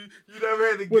see if you never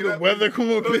had to get up. The weather come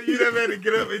up. You never had to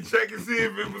get up and check and see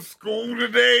if it was school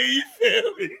today. You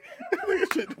feel me?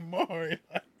 Look shit tomorrow.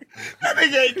 I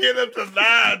think I get up to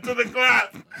 9, 10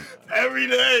 o'clock every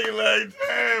day. Like,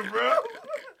 damn, bro.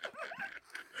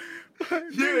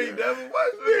 You ain't never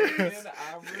watched this.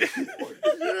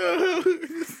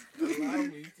 Allow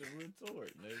me to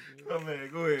retort, nigga. Oh man,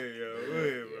 go ahead, yo. Go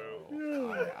ahead,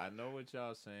 bro. I know what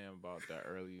y'all saying about the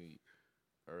early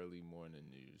morning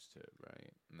news tip,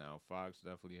 right? Now Fox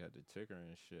definitely had the ticker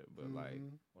and shit, but like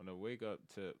on the wake up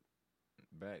tip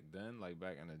back then, like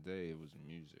back in the day, it was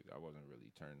music. I wasn't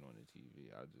really turning on the TV.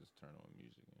 I just turned on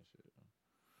music and shit.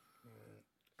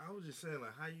 I was just saying,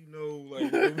 like, how you know, like,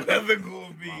 the weather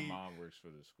gonna be? My mom works for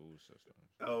the school system.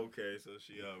 Okay, so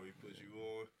she always put you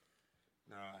on.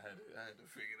 Nah, I had to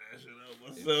figure that shit out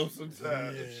myself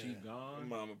sometimes. If she gone,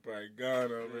 mama probably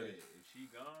gone already. Yeah, if she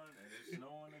gone and it's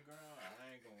snow on the ground, I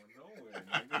ain't going nowhere,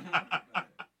 nigga.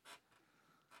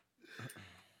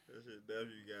 That shit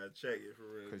definitely you gotta check it for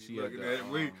real. Cause you looking at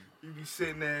you be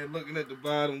sitting there looking at the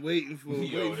bottom, waiting for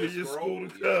your school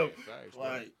to come. Facts,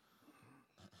 like,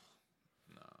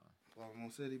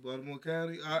 Baltimore City, Baltimore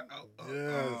County. Yes.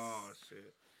 Oh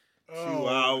shit. 2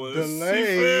 hours.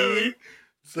 Delay.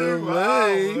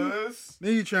 Hours.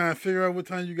 Then you trying to figure out what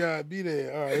time you gotta be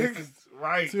there. All right.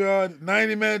 Right. 2 hours,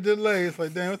 90-minute delay. It's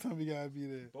like, damn, what time we gotta be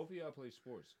there? Both of y'all played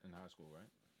sports in high school, right?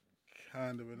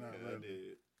 Kind of, but not really. I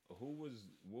did.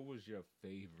 What was your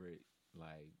favorite,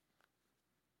 like,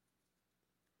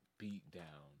 beat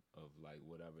down of, like,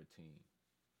 whatever team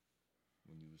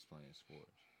when you was playing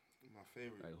sports? My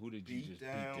favorite. Like, who did you just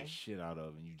beat the shit out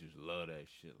of and you just love that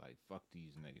shit? Like, fuck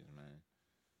these niggas, man.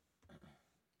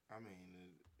 I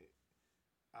mean,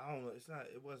 I don't know.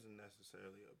 It wasn't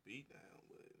necessarily a beatdown,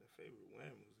 but the favorite win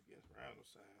was against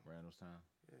Randallstown. Randallstown?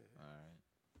 Yeah. All right.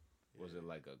 Was it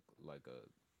like a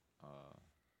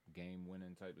game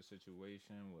winning type of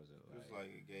situation? Was it like? It was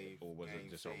like a game. Or was it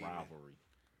just a rivalry?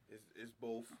 It's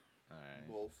both. All right.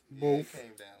 Both. Both. Yeah,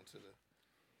 it came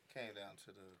down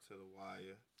to the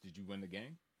wire. Did you win the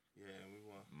game? Yeah, we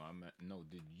won. No,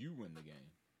 did you win the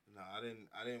game? No, I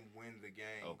didn't win the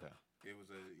game. Okay. It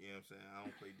was you know what I'm saying? I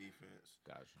don't play defense.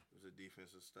 Gotcha. It was a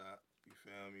defensive stop. You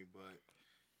feel me? But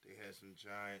they had some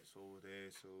giants over there,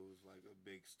 so it was like a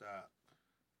big stop.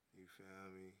 You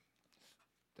feel me?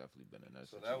 Definitely been in that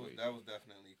so situation. that was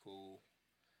definitely cool.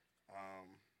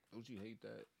 Don't you hate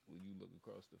that when you look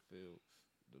across the field,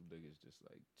 the niggas just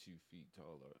like 2 feet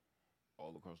taller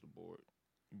all across the board?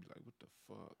 You be like, what the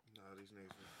fuck? No, these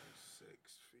niggas was like 6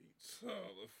 feet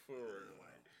taller for real,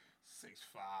 like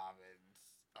 6'5" and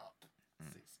up,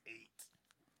 6'8".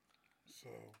 So,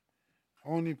 I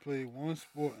only played one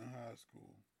sport in high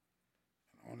school,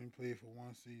 and I only played for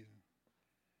one season,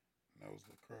 and that was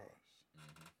lacrosse.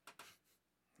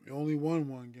 We only won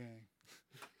one game.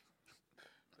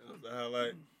 That was the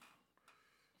highlight.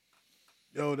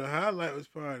 Yo, the highlight was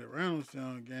probably the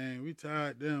Reynoldstown game. We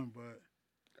tied them, but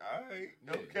All right,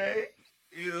 okay.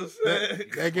 You know what I'm that,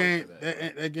 saying? that game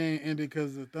that, that game ended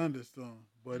because of the thunderstorm.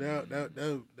 But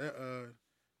that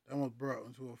almost brought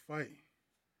into a fight.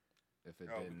 If it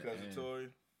Oh, didn't because end, of Tory?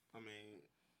 I mean,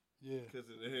 Yeah, because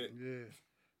of the hit. yeah,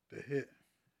 the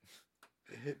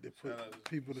hit that put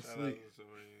people to shout sleep. out to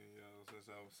Tory, since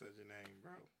I said your name,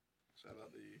 bro. Shout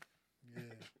out to you.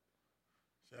 Yeah,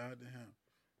 shout out to him.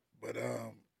 But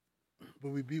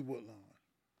we beat Woodlawn,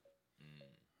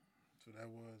 so that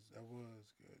was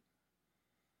good.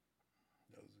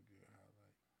 That was a good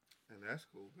highlight. And that's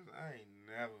cool, because I ain't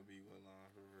never be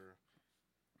Woodlawn for real.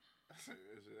 I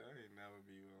ain't never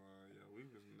be Woodlawn, yo. We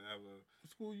was never What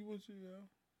school you went to, yo?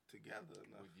 together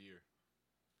enough. what year?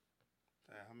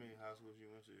 Damn, how many high schools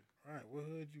you went to? All right, what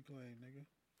hood you claim, nigga?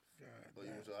 God, But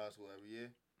you went to high school every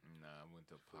year? Nah, I went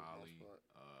to For the most Poly, part.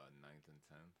 9th and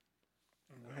 10th.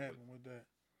 And what happened with that?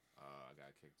 I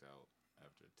got kicked out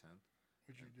after 10th.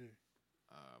 What you do?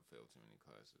 I failed too many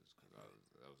classes because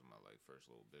that was my like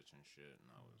first little bitch and shit, and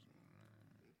I was.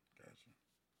 Gotcha.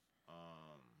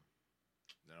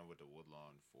 Then I went to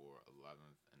Woodlawn for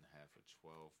 11th and half of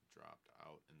 12th. Dropped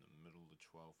out in the middle of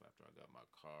 12th after I got my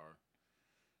car,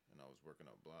 and I was working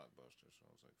at Blockbuster, so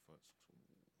I was like, "Fuck school."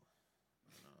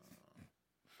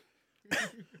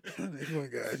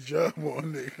 Nigga got a job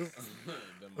on niggas.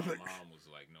 Then my mom was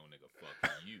like, "No, nigga, fuck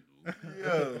you."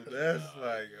 Yo, that's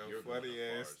like a You're going funny to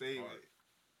ass Forest statement. Park.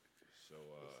 So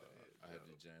I had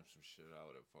to jam some shit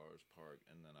out at Forest Park,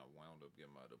 and then I wound up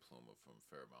getting my diploma from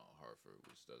Fairmount Hartford,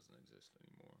 which doesn't exist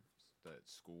anymore. It's that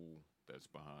school that's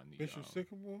behind the Bishop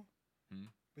Sycamore?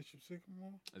 Hmm? Bishop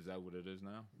Sycamore? Is that what it is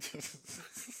now?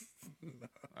 No.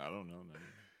 I don't know. No.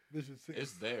 Bishop Sycamore.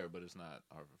 It's there, but it's not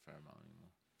Harvard Fairmount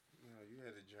anymore. No, you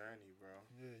had a journey, bro.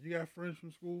 Yeah, you got friends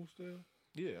from school still?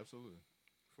 Yeah, absolutely.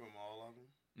 From all of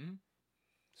them?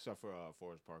 Except for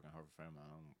Forest Park and Harvard Fairmount.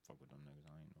 I don't fuck with them niggas.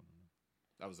 I ain't know them.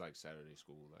 That was like Saturday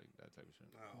school, like that type of shit.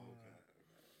 Oh, okay.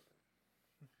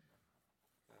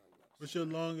 What's the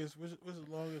longest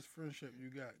friendship you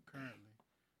got currently?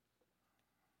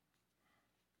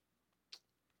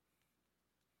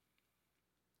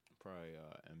 Probably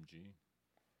MG.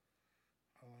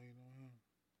 How long you know him?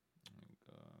 Like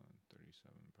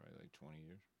 37, probably like 20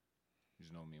 years.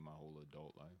 He's known me my whole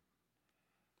adult life.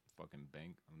 Fucking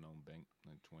Bank. I've known Bank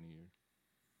like 20 years.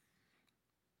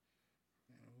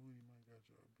 Yeah, who you might got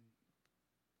y'all beat?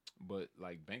 But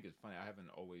like Bank is funny. I haven't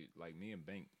always like me and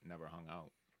Bank never hung out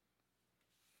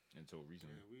until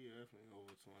recently. Yeah, we definitely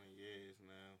over 20 years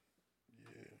now.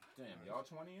 Yeah. Damn, y'all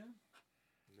 20 in?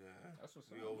 Yeah. That's what's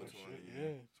We up. over Oh, 20 shit,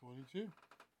 years. yeah, 22.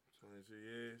 22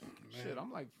 years. Shit,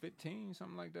 I'm like 15,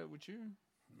 something like that with you.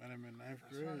 Met him in ninth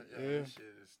That's grade. right. Yo, Yeah.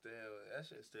 that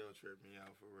shit still tripped me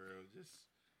out for real.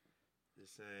 Just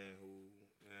saying who,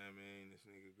 you know what I mean, this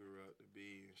nigga grew up to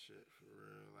be and shit for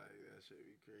real. Like, that shit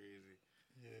be crazy.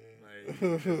 Yeah. Like,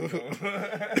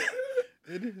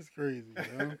 It is crazy,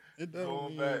 yo. It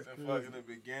going definitely back is to crazy. fucking the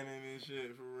beginning and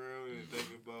shit for real, and think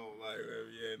about like where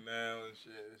we at now and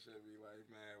shit. It should be like,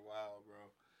 man, wow, bro.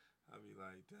 I be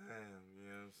like, damn, you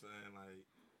know what I'm saying? Like,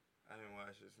 I didn't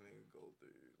watch this nigga go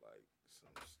through like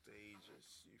some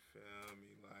stages. You feel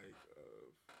me? Like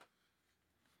of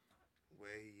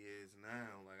where he is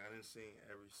now. Like, I didn't see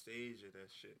every stage of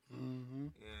that shit.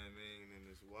 Mm-hmm. You know what I mean? And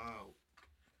it's wild.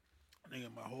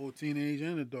 Nigga, my whole teenage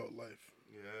and adult life.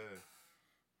 Yeah.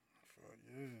 Fuck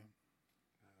yeah.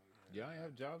 Y'all ain't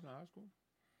have jobs in high school?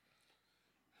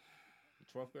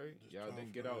 12th grade? Just Y'all 12th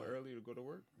didn't get out grade. early to go to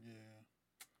work? Yeah.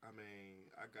 I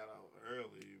mean, I got out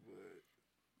early, but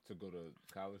To go to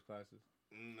college classes?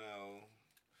 no.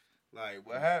 Like,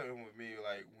 what happened with me,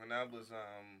 like, when I was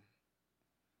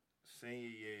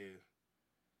senior year,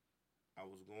 I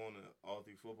was going to all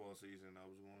through football season. I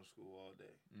was going to school all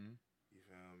day. Mm-hmm. You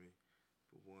feel me?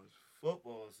 But once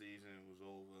football season was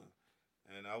over,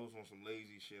 and I was on some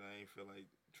lazy shit, I ain't feel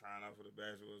like trying out for the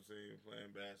basketball team,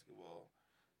 playing basketball,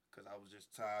 because I was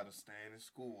just tired of staying in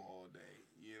school all day.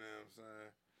 You know what I'm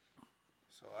saying?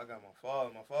 So I got my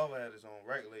father. My father had his own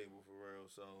record label for real,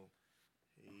 so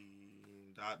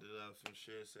he doctored up some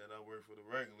shit, said I work for the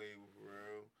record label for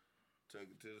real. Took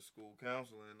it to the school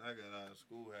counselor, and I got out of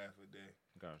school half a day.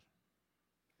 Gotcha.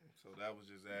 So that was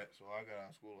just that. So I got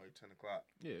out of school like 10 o'clock.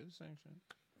 Yeah, it's the same shit.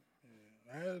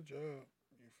 Yeah. I had a job,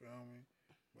 you feel me?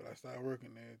 But I started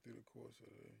working there through the course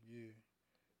of the year.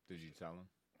 Did you tell him?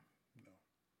 No.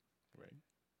 Right.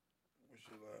 Which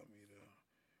allowed me to.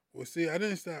 Well, see, I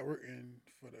didn't start working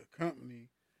for the company.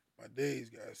 My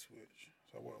days got switched.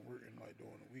 So I wasn't working like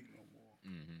during the week no more.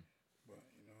 Mm-hmm. But,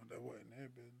 you know, that wasn't their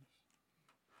business.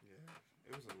 Yeah,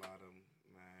 it was a lot of them,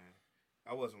 man. I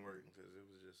I wasn't working because it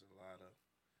was just a lot of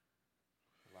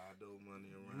dope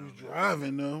money around. You was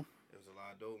driving though. There was a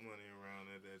lot of dope money around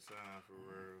at that time for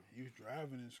real. You was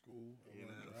driving in school. I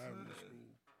You wasn't know driving what in I'm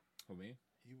school. Who, me?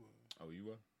 He was. Oh, you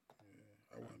were? Yeah,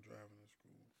 I wasn't driving in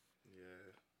school.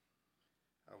 Yeah,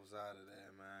 I was out of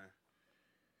there, man.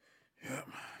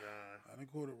 Yep. Done. I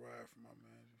didn't go to ride for my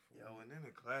man before. Yo, and then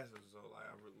the classes, so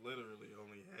like I literally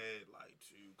only had like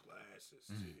 2 classes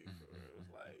too. It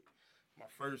was like my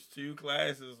first 2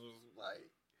 classes was like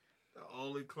the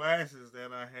only classes that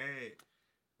I had.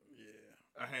 Yeah.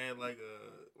 I had like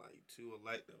 2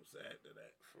 electives after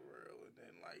that for real, and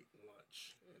then like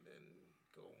lunch, and then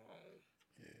go home.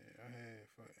 Yeah, I had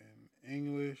in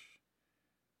English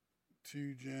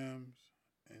 2 gems,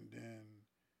 and then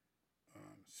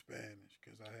Spanish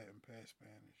because I hadn't passed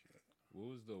Spanish yet.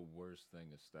 What was the worst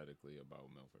thing aesthetically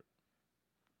about Milford?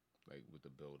 Like with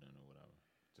the building or whatever?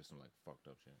 Just some like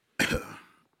fucked up shit.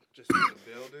 Just in the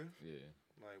building? Yeah.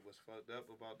 Like what's fucked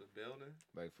up about the building?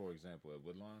 Like for example, at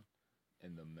Woodlawn,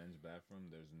 in the men's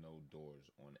bathroom, there's no doors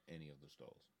on any of the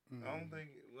stalls. Mm-hmm. I don't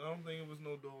think it was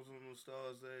no doors on those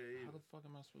stars there either. How the fuck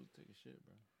am I supposed to take a shit,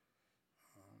 bro?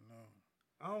 I don't know.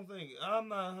 I'm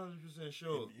not 100%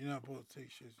 sure. You're not supposed to take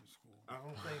shits in school. I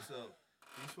don't think so.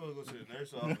 You supposed to go to the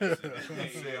nurse office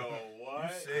and say, "Oh, what?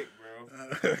 You sick, bro?"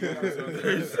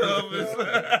 Nurse office.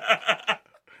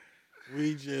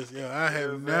 I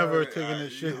have never taken a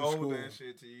shit in school. Hold that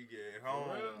shit till you get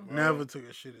home. Never took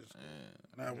a shit in school.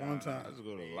 Not one time. Let's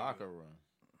go to the locker room.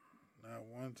 Not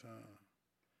one time.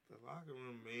 The locker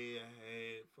room may have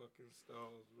had fucking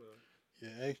stalls, bro.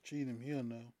 Yeah, ask Cheatham, he'll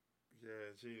know.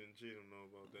 Yeah, Cheatham know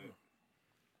about that.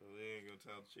 So they ain't gonna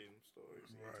tell Cheatham stories.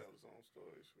 He gonna tell his own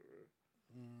stories for real.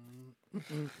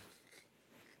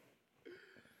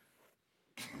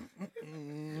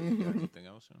 Anything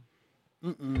else,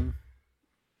 Mm-mm.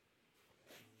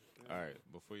 All right,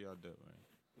 before y'all do, right?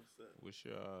 What's that? What's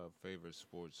your favorite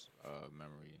sports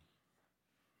memory?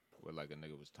 Where like a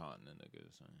nigga was taunting a nigga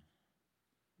or something.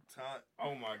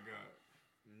 Oh my god,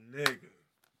 nigga.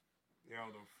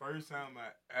 Yo, the first time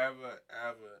I ever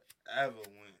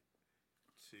went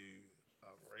to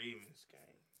a Ravens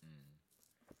game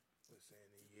was in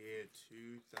the year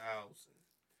 2000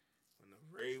 when the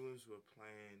Ravens were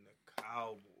playing the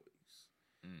Cowboys.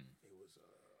 It was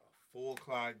a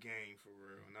 4:00 game for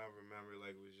real, and I remember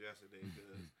like it was yesterday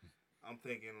because I'm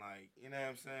thinking like, you know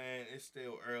what I'm saying? It's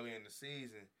still early in the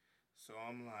season, so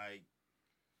I'm like,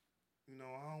 you know,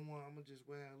 I'm gonna just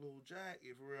wear a little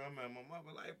jacket for real. I'm at my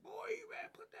mother like, boy, you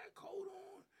better put that coat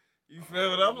on. You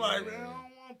feel it? I'm like, man, I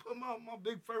don't want to put my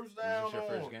big first down on. Was this your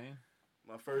first game?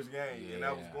 My first game, yeah. And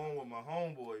I was going with my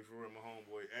homeboy for real, my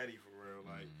homeboy Eddie for real.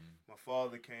 Like, my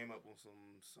father came up with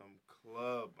some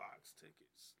club box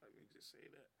tickets. Let me just say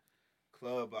that.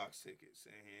 Club box tickets.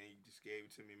 And he just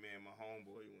gave it to me, man. My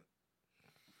homeboy went.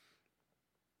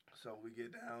 So we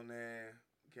get down there.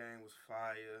 Game was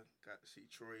fire. Got to see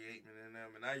Troy Aikman and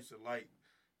them. And I used to like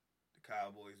the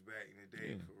Cowboys back in the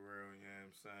day for real, you know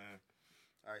what I'm saying?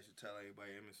 I used to tell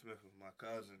everybody Emmitt Smith was my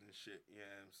cousin and shit, you know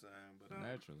what I'm saying? But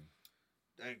naturally.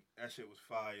 That shit was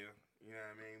fire, you know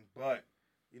what I mean? But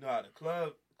you know how the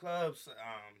club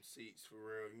seats for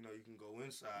real, you know, you can go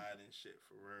inside and shit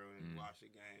for real and watch the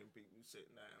game, people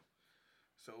sitting down.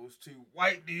 So it was 2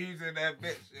 white dudes in that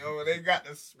bitch, yo, and they got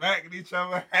to smacking each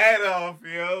other hat off,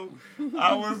 yo.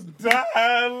 I was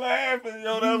dying laughing,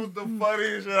 yo. That was the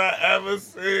funniest shit I ever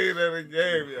seen in a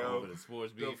game, yo. The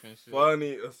sports beef and shit.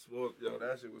 Funniest sport, yo.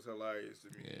 That shit was hilarious to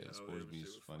me. Yeah, sports beef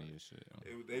was funny as shit.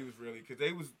 They was really, cause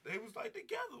they was like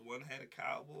together. One had a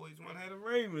Cowboys, one had a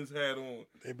Ravens hat on.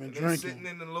 They've been drinking, sitting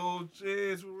in the little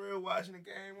chairs for real, watching the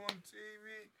game on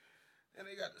TV. And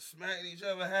they got to smacking each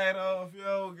other hat off,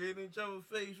 yo, getting each other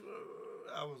face.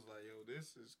 I was like, yo,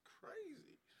 this is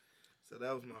crazy. So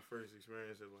that was my first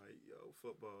experience of like, yo,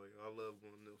 football. Yo, I love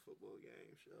going to football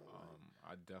games, yo.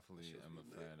 I definitely am a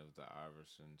fan of the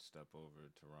Iverson step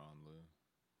over to Ron Lue.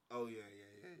 Oh yeah.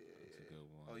 That's a good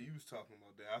one. Oh, you was talking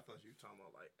about that. I thought you were talking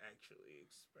about like actually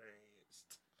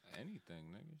experienced.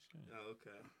 Anything, nigga. Shit. Oh,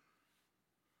 okay.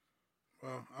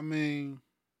 Well, I mean,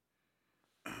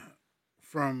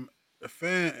 from the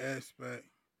fan aspect,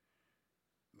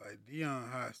 like Deion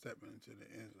High stepping into the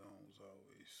end zone was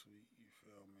always sweet. You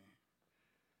feel me?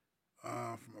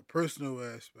 From a personal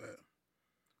aspect,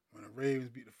 when the Ravens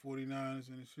beat the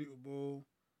 49ers in the Super Bowl,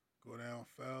 go down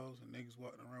fouls and niggas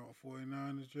walking around with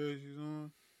 49ers jerseys on,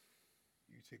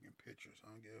 you taking pictures. I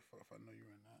don't give a fuck if I know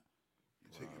you're in that. You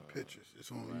taking pictures.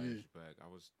 It's on you. I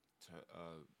was,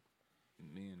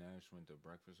 me and Ash went to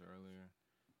breakfast earlier.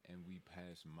 And we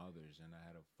passed Mothers, and I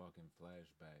had a fucking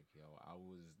flashback, yo.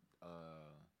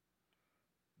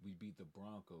 We beat the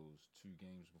Broncos 2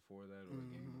 games before that or a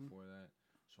game before that.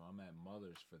 So I'm at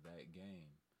Mother's for that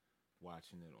game,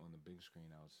 watching it on the big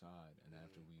screen outside. And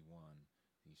after we won,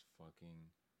 these fucking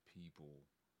people,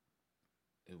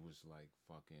 it was like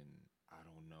fucking, I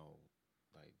don't know,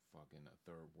 like fucking a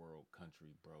third world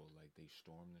country, bro. Like they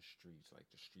stormed the streets, like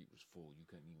the street was full. You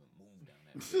couldn't even move down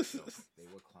that bitch. So they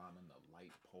were climbing the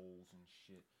light poles and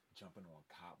shit, jumping on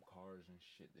cop cars and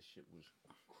shit. The shit was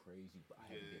crazy, but I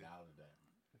had to get out of there.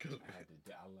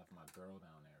 I left my girl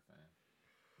down there, fam.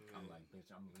 Yeah. I'm like, bitch,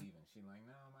 I'm leaving. She like,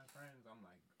 no, my friends. I'm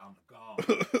like, I'm gone.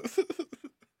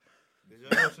 Did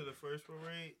y'all go to the first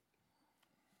parade?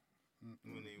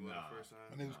 When they went the first time?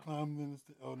 When they was climbing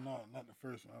no, not the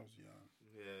first one. I was young.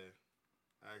 Yeah.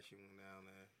 I actually went down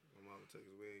there. My mama took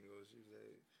us away and goes, she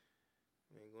said,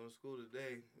 we ain't going to school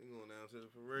today. We going down to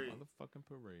the parade. Motherfucking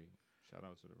parade. Shout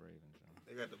out to the Ravens, y'all.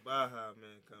 They got the Baja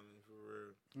man coming for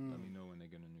real. Let me know when they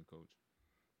get a new coach.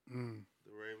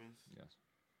 The Ravens? Yes.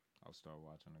 I'll start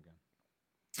watching again.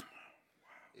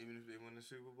 Even if they win the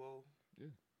Super Bowl?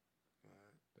 Yeah.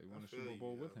 They won the Super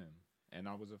Bowl with him.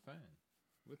 And I was a fan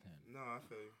with him. No, I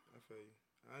feel you.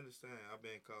 I understand. I've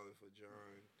been calling for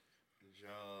John the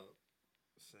job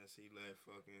since he let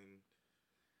fucking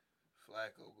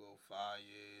Flacco go 5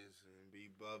 years and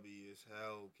be Bubby as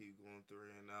hell, keep going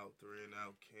 3 and out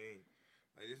king.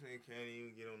 Like, this nigga can't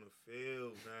even get on the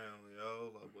field now,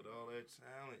 yo, like, with all that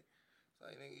talent. It's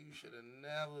like, nigga, you should have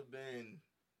never been.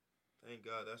 Thank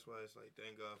God. That's why it's like,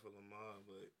 thank God for Lamar,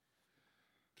 but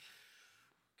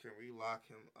can we lock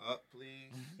him up,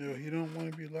 please? Yo, he don't want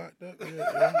to be locked up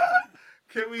yet,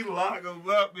 Can we lock him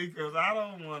up? Because I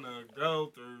don't want to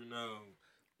go through no.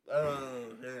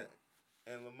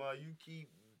 And Lamar, you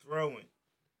keep throwing.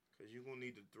 Because you're going to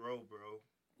need to throw, bro.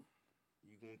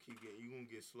 You're going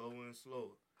to get slower and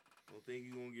slower. Don't think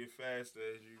you're going to get faster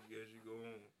as you go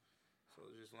on. So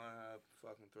just learn how to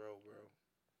fucking throw, bro.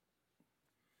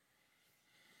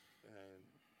 And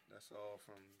that's all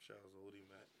from Charles Odie,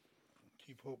 Matt.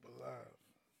 Keep hope alive.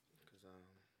 Because I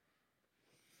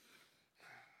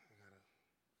gotta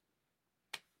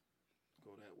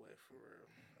go that way for real.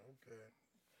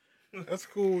 Okay. That's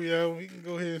cool, yo. We can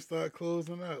go ahead and start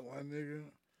closing out, my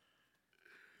nigga.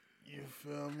 You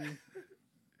feel me?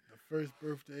 The first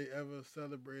birthday ever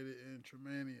celebrated in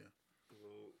Tremania.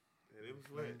 Well, and it was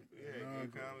lit. We had a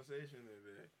good conversation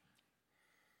today.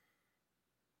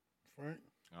 Frank?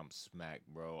 I'm smacked,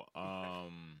 bro.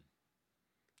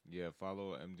 Yeah,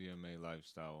 follow MDMA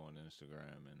Lifestyle on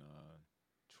Instagram and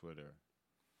Twitter,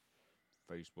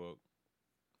 Facebook,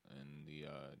 and the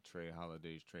Trey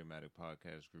Holidays Treymatic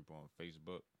Podcast group on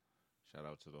Facebook. Shout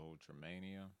out to the whole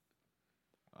Tremania.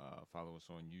 Follow us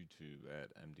on YouTube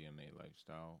at MDMA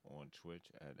Lifestyle, on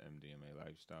Twitch at MDMA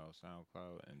Lifestyle,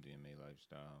 SoundCloud, MDMA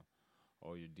Lifestyle.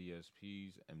 All your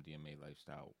DSPs, MDMA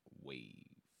Lifestyle Wave.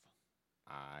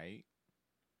 Aight.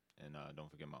 And don't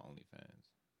forget my OnlyFans.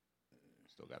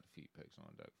 Still got the feet pics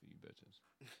on deck for you bitches.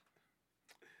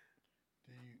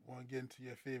 Do you want to get into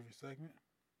your favorite segment?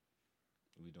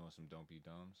 We doing some Don't Be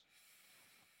Dumbs?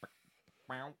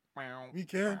 We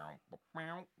can.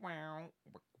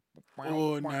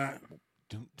 Or not.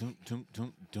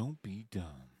 Don't be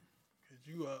dumb. Because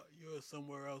you're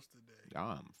somewhere else today.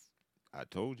 I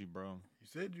told you, bro. You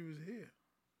said you was here.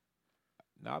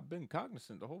 No, I've been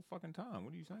cognizant the whole fucking time.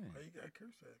 What are you saying? Why you got to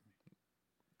curse at me?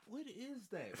 What is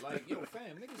that? Like, yo,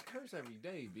 fam, niggas curse every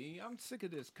day, B. I'm sick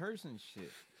of this cursing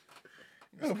shit.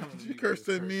 Yo, but you cursed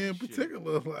at me in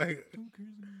particular. Like,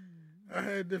 I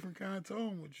had a different kind of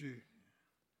tone with you.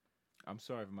 I'm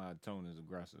sorry if my tone is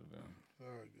aggressive, yo.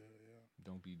 Sorry, good, yeah.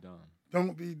 Don't be dumb.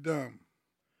 Don't be dumb.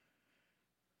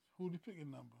 Who do you pick a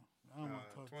number? I don't want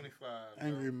to talk 25. to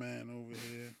Angry man over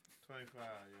here. 25,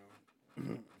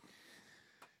 yo.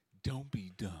 Don't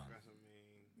be dumb. That's a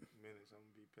mean minutes. I'm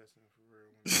going to be pissing for real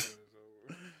when the is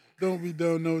over. Don't be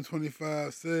dumb. No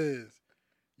 25 says,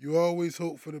 you always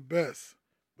hope for the best,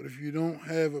 but if you don't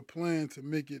have a plan to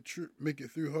make it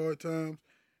through hard times,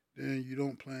 then you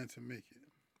don't plan to make it.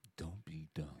 Don't be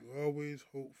dumb. You always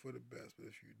hope for the best, but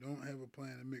if you don't have a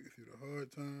plan to make it through the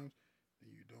hard times,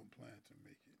 then you don't plan to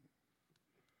make it.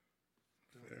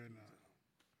 Fair enough.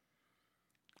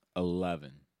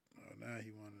 11. Oh, now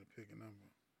he wanted to pick a number.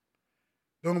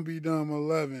 Don't be dumb.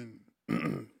 11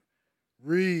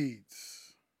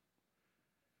 reads.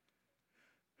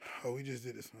 Oh, we just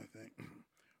did this one, I think.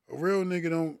 A real nigga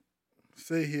don't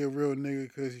say he a real nigga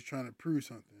because he's trying to prove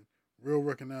something. Real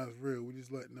recognize real. We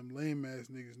just letting them lame ass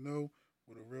niggas know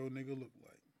what a real nigga look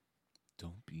like.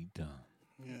 Don't be dumb.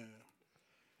 Yeah.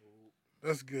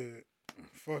 That's good.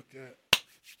 Fuck that.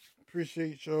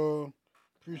 Appreciate y'all.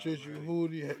 Appreciate you,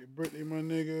 Hootie. Happy birthday, my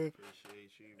nigga.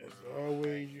 Appreciate you, bro. As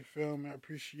always, you feel me? I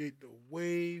appreciate the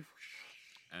wave.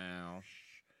 Ow.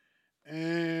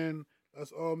 And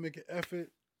let's all make an effort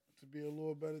to be a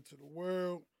little better to the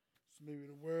world. So maybe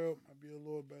the world might be a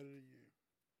little better to you.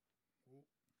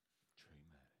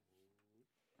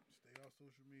 Stay off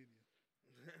social media.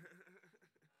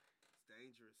 It's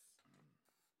dangerous.